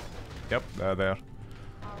 Yep, they're there.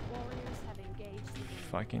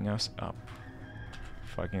 Fucking us up.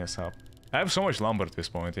 Fucking us up. I have so much lumber at this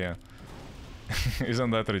point, yeah.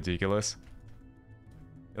 Isn't that ridiculous?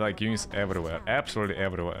 Like units everywhere, absolutely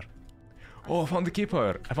everywhere. Oh, I found the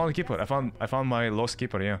keeper! I found the keeper! I found my lost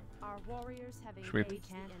keeper, yeah. Sweet.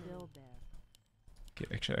 Okay,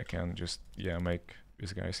 actually I can just, yeah, make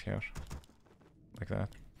these guys here. Like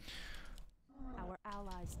that.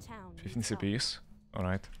 15 CPs.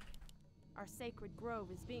 Alright. Our sacred grove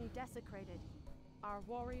is being desecrated. Our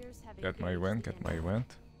warriors have get my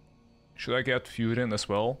event. Should I get Furion as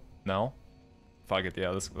well? Now? Fuck it, yeah,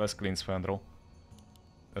 let's clean Spandrel.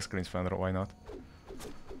 Let's clean Spandrel, why not?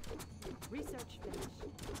 Research finished.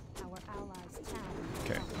 Our allies' town.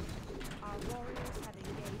 Okay. Our warriors have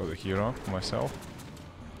engaged. Got a hero for myself.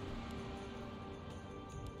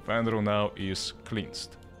 Spandrel now is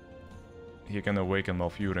cleansed. He can awaken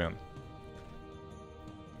Malfurion.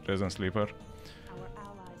 Resident Sleeper. Our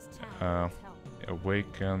allies' town.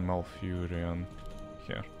 Awaken Malfurion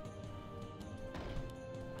here.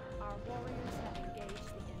 Our warriors have engaged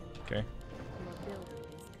the enemy. Okay. Your building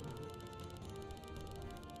is complete.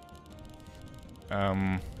 Your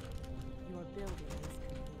building is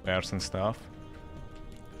complete. Bears and stuff.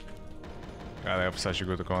 God, I have such a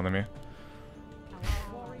good economy.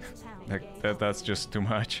 That's just too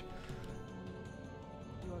much.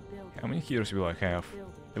 How many heroes will I have?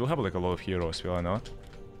 I will have like a lot of heroes, will I not?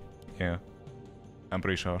 Yeah. I'm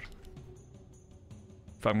pretty sure.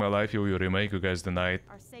 Fuck my life, you will remake, you guys denied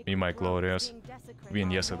me my glorious win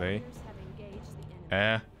yesterday.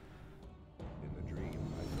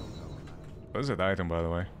 What is that item, by the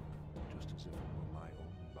way?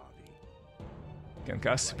 Can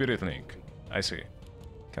cast Spirit Link. I see.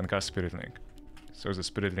 Can cast Spirit Link. So it's a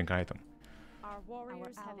Spirit Link item. Our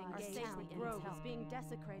warriors have engaged the grove is being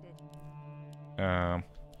desecrated. Alright.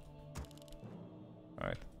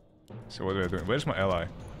 So what are we doing? Where's my ally?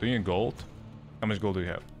 Do you need gold? How much gold do you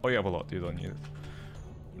have? Oh, you have a lot. You don't need it.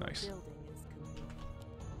 Nice.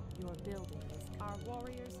 Your building is our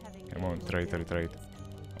warriors have engaged. Come on, trade. How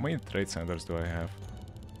many trade centers do I have?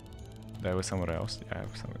 Do I have somewhere else? Yeah, I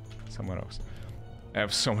have somewhere else. I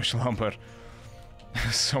have so much lumber.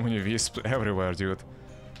 So many wisps everywhere, dude.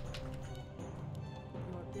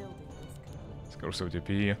 Your building is complete. Scores of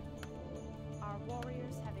DP. Our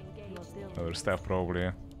warriors have engaged. Another staff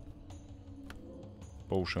probably.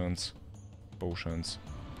 Potions. Potions.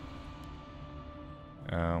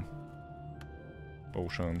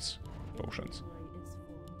 Potions. Potions.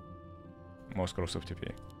 More scrolls of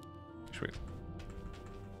TP. Sweet.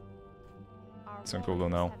 It's on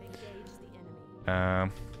cooldown now.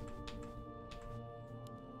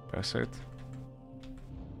 Pass it.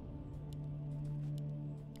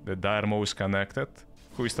 The Diremo is connected.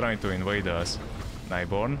 Who is trying to invade us?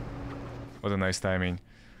 Nyborn. What a nice timing.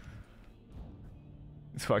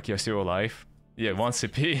 Fuck yeah, still alive. Yeah, 1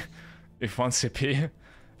 CP. If 1 CP.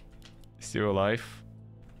 Still alive.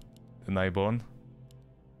 The Nyborn.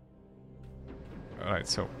 Alright,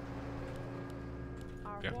 so.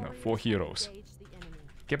 Yeah, now 4 heroes.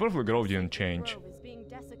 Keeper of the Grove didn't change.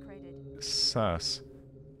 Sus.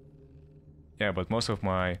 Yeah, but most of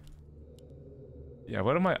my... Yeah,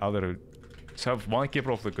 what are my other... So I have 1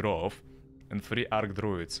 Keeper of the Grove and 3 Arc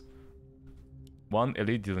Druids. 1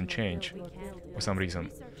 Elite didn't change for some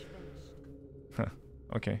reason. Huh,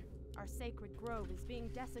 okay. Our sacred grove is being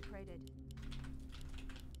desecrated.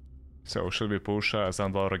 So, should we push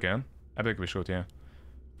Zandlar again? I think we should, yeah.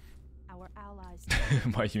 Our allies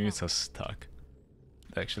My units are stuck.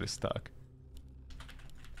 They're actually stuck.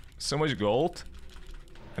 So much gold,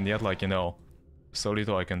 and yet, like, you know, so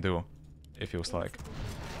little I can do, it feels like.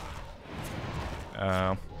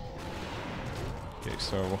 Okay,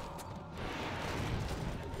 so...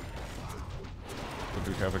 What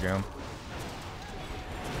do we have again?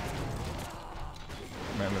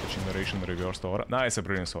 Mana regeneration, reversed aura. Nah, it's a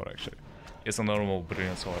brilliant aura, actually. It's a normal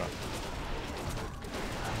brilliant aura.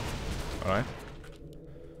 Alright.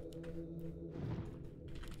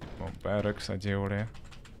 More barracks, ideally.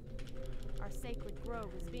 Our sacred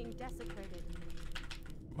grove is being desecrated.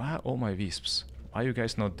 Why all my wisps? Why are you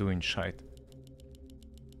guys not doing shite?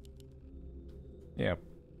 Yeah,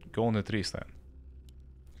 go on the trees then.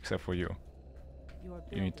 Except for you.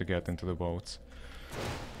 You need to get into the boats.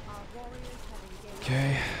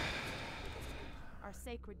 Okay. Our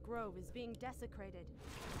sacred grove is being desecrated.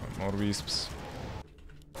 More wisps.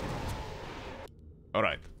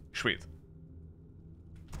 Alright, sweet.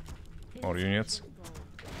 More units.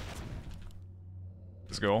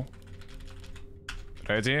 Let's go.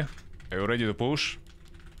 Ready? Are you ready to push?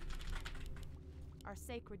 Our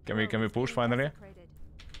sacred Can we push finally?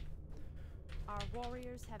 Our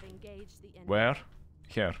warriors have engaged the enemy. Where?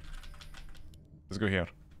 Here. Let's go here.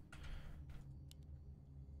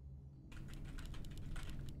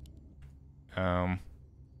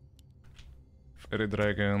 Fairy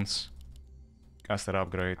dragons. Caster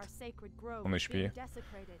upgrade. On HP.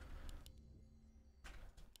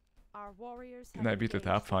 Our warriors Can I beat it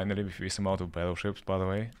up finally with this amount of battleships, by the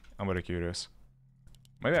way? I'm very curious.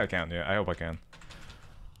 Maybe I can, yeah, I hope I can.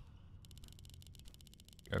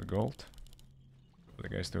 Get gold. What are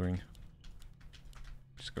the guys doing?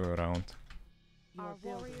 Just go around. Our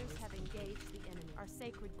warriors have engaged the enemy. Our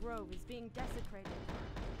sacred grove is being desecrated.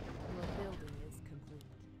 Your building is complete.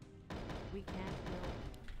 We can't build.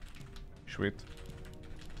 Sweet.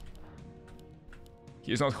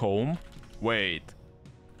 He's not home? Wait.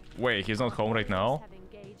 Wait, he's not home right now?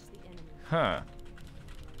 Huh.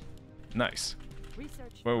 Nice. Wait,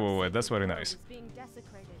 that's very nice.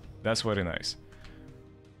 That's very nice.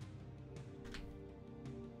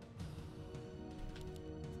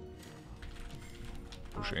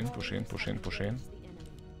 Push in, push in, push in, push in.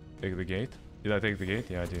 Take the gate. Did I take the gate?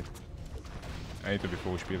 Yeah, I did. I need to be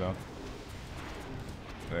full HP though.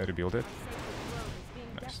 Did I rebuild it?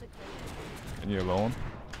 Nice. Can you alone?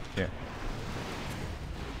 Yeah.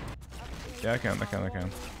 Yeah, I can.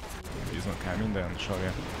 He's not coming then, sure,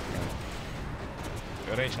 yeah.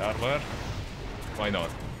 Range armor? Why not?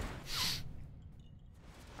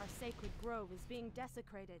 Our sacred grove is being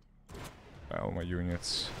desecrated. Well, my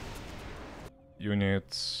units.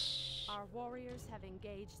 Our warriors have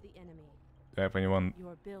engaged the enemy. Do I have anyone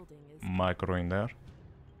Your building is micro in there?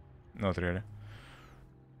 Not really.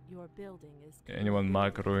 Your building is Anyone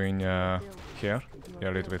macroing here? Yeah,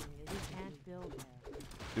 a little bit. you can't build there.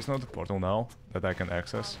 It's not a portal now that I can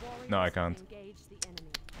access. No, I can't. Engage the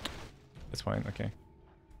enemy. That's fine, okay.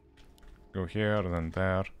 Go here and then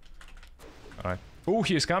there. Alright. Oh,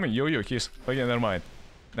 he's coming! Yo, he's... Okay, never mind.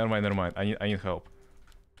 Never mind. I need help.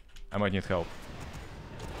 I might need help.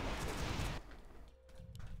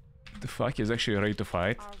 The fuck is actually ready to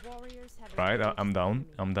fight. Our warriors have Right, engaged I'm the down.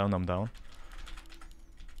 enemy. I'm down.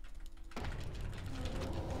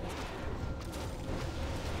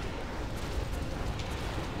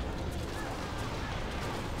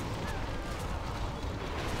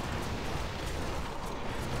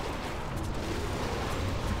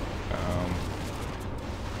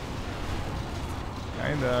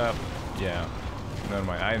 Kinda... Yeah. Never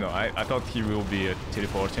mind. I know. I thought he will be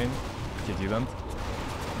teleporting. He didn't.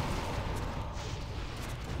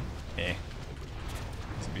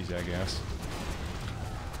 It's busy, I guess.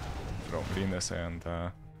 From Venus and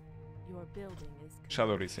Your building is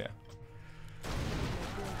Shadow Reach, yeah. Your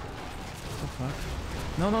building What the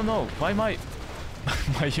fuck? No. Why my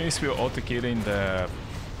my units will auto killing the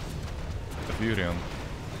Furion?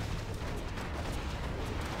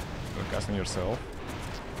 You're casting yourself.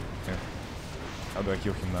 Yeah. How do I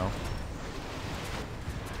kill him now?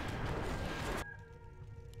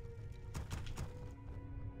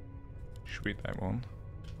 Sweet, I won.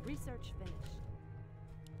 Research finished.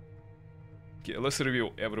 Okay, let's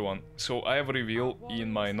review everyone. So I have a reveal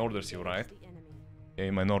in my Northern Seal, right? The enemy. Yeah,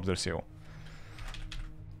 in my Northern Seal.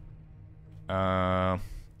 For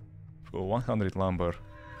 100 lumber.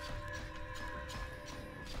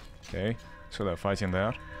 Okay, so they're fighting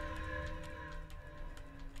there.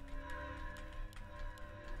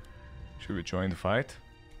 Should we join the fight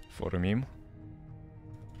for a meme?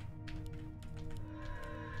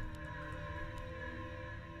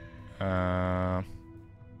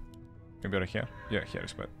 Maybe right here? Yeah, here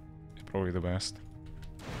is probably the best.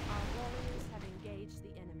 Our warriors have engaged the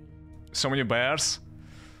enemy. So many bears?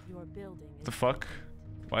 Your building What is the fuck?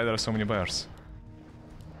 Why there are so many bears?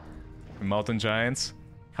 Mountain giants?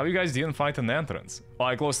 How you guys didn't fight an entrance? Oh,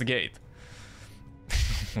 I closed the gate.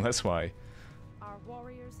 That's why. Our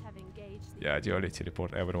warriors have engaged the Yeah, I only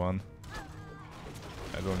teleport everyone.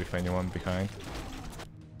 I don't leave anyone behind.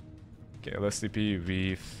 Okay, let's TP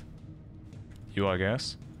with you, I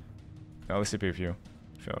guess. Now let's TP with you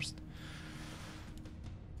first.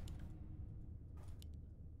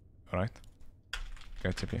 Alright.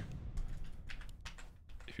 Get TP.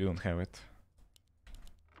 If you don't have it.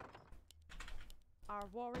 Our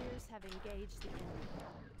warriors have engaged the enemy.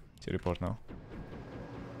 Teleport now.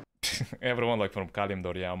 Everyone like from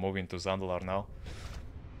Kalimdor, yeah, I'm moving to Zandalar now.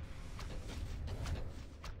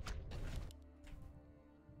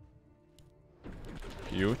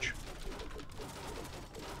 Huge.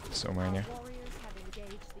 So many. Our warriors have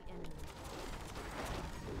engaged the enemy.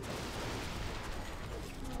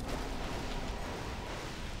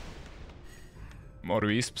 More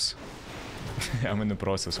wisps. I'm in the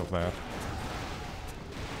process of that.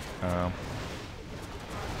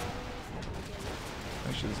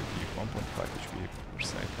 Actually, the key 1.5 HP per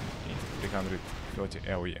second in 330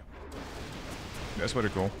 LE. That's very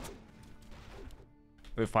cool.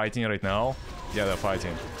 They're fighting right now? Yeah, they're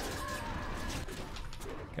fighting.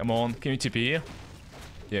 Come on, can you TP?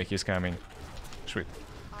 Yeah, he's coming. Sweet.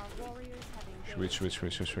 Our warriors have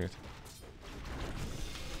engaged. Sweet.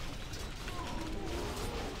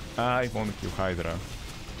 I want to kill Hydra.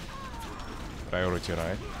 Priority,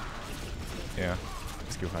 right? Yeah,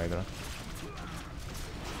 let's kill Hydra.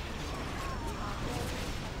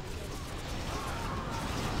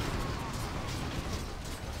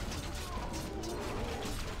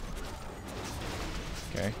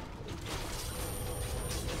 Okay.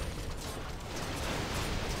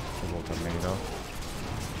 The tornado.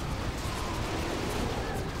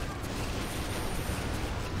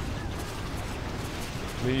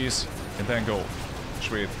 Please, and then go.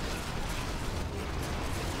 Sweet.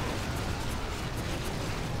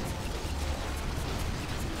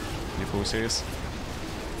 You pussies.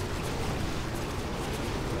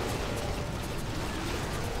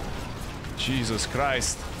 Jesus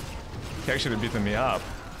Christ. He actually beaten me up.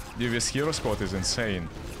 Dude, this hero squad is insane.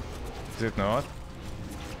 Is it not?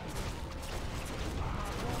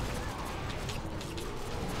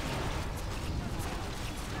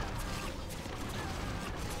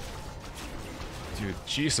 Dude,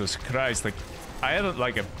 Jesus Christ, like, I had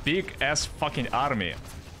like a big ass fucking army.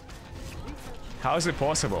 How is it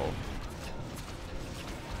possible?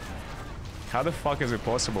 How the fuck is it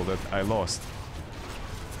possible that I lost?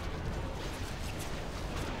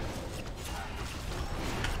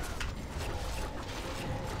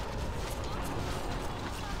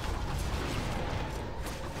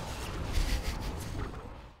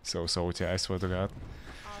 So salty, I swear to God.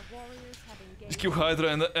 Our warriors have engaged. Just kill Hydra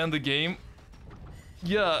and end the game.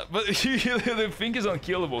 Yeah, but the thing is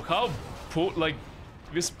unkillable. How poor, like,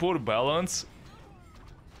 this poor balance.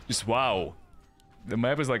 Just wow. The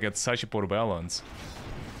map is like at such a poor balance.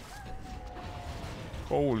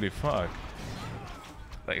 Holy fuck.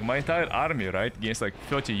 Like my entire army, right? Against like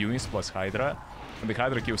 30 units plus Hydra. And the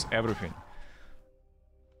Hydra kills everything.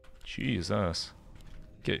 Jesus.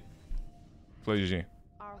 Okay. Play GG.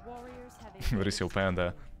 Our warriors have engaged. Very still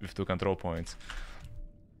Panda with 2 control points.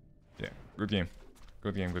 Yeah, good game.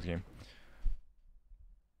 Good game, good game.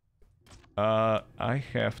 I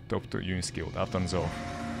have top 2 units killed after Nzo.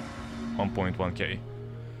 1.1k.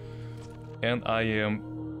 And I am...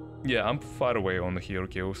 yeah, I'm far away on the hero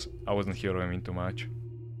kills. I wasn't heroing too much.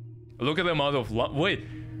 Look at the amount of wait!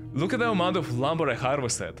 Look at the amount of lumber I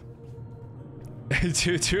harvested.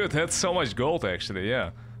 Dude, that's so much gold actually,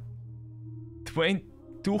 yeah.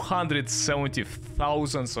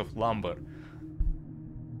 270,000 of lumber.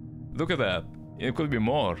 Look at that. It could be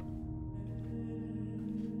more.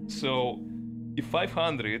 So, if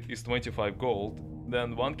 500 is 25 gold,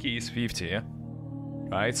 then 1 key is 50, yeah?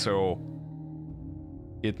 Right, so...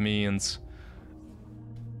 it means...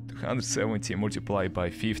 270 multiplied by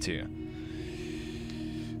 50.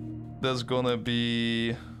 That's gonna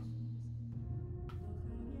be...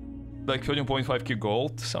 like 13.5k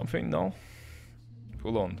gold, something, no?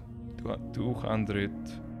 Hold on.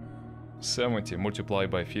 270 multiplied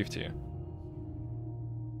by 50.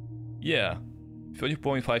 Yeah.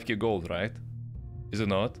 30.5k gold, right? Is it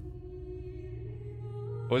not?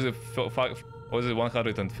 Or is it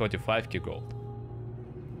 135k gold?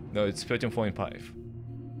 No, it's 13.5.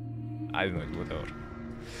 I don't know, whatever.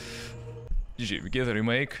 GG, we get a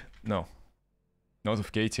remake? No. Not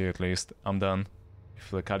of Katie at least. I'm done with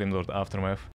the Kalimdor Aftermath.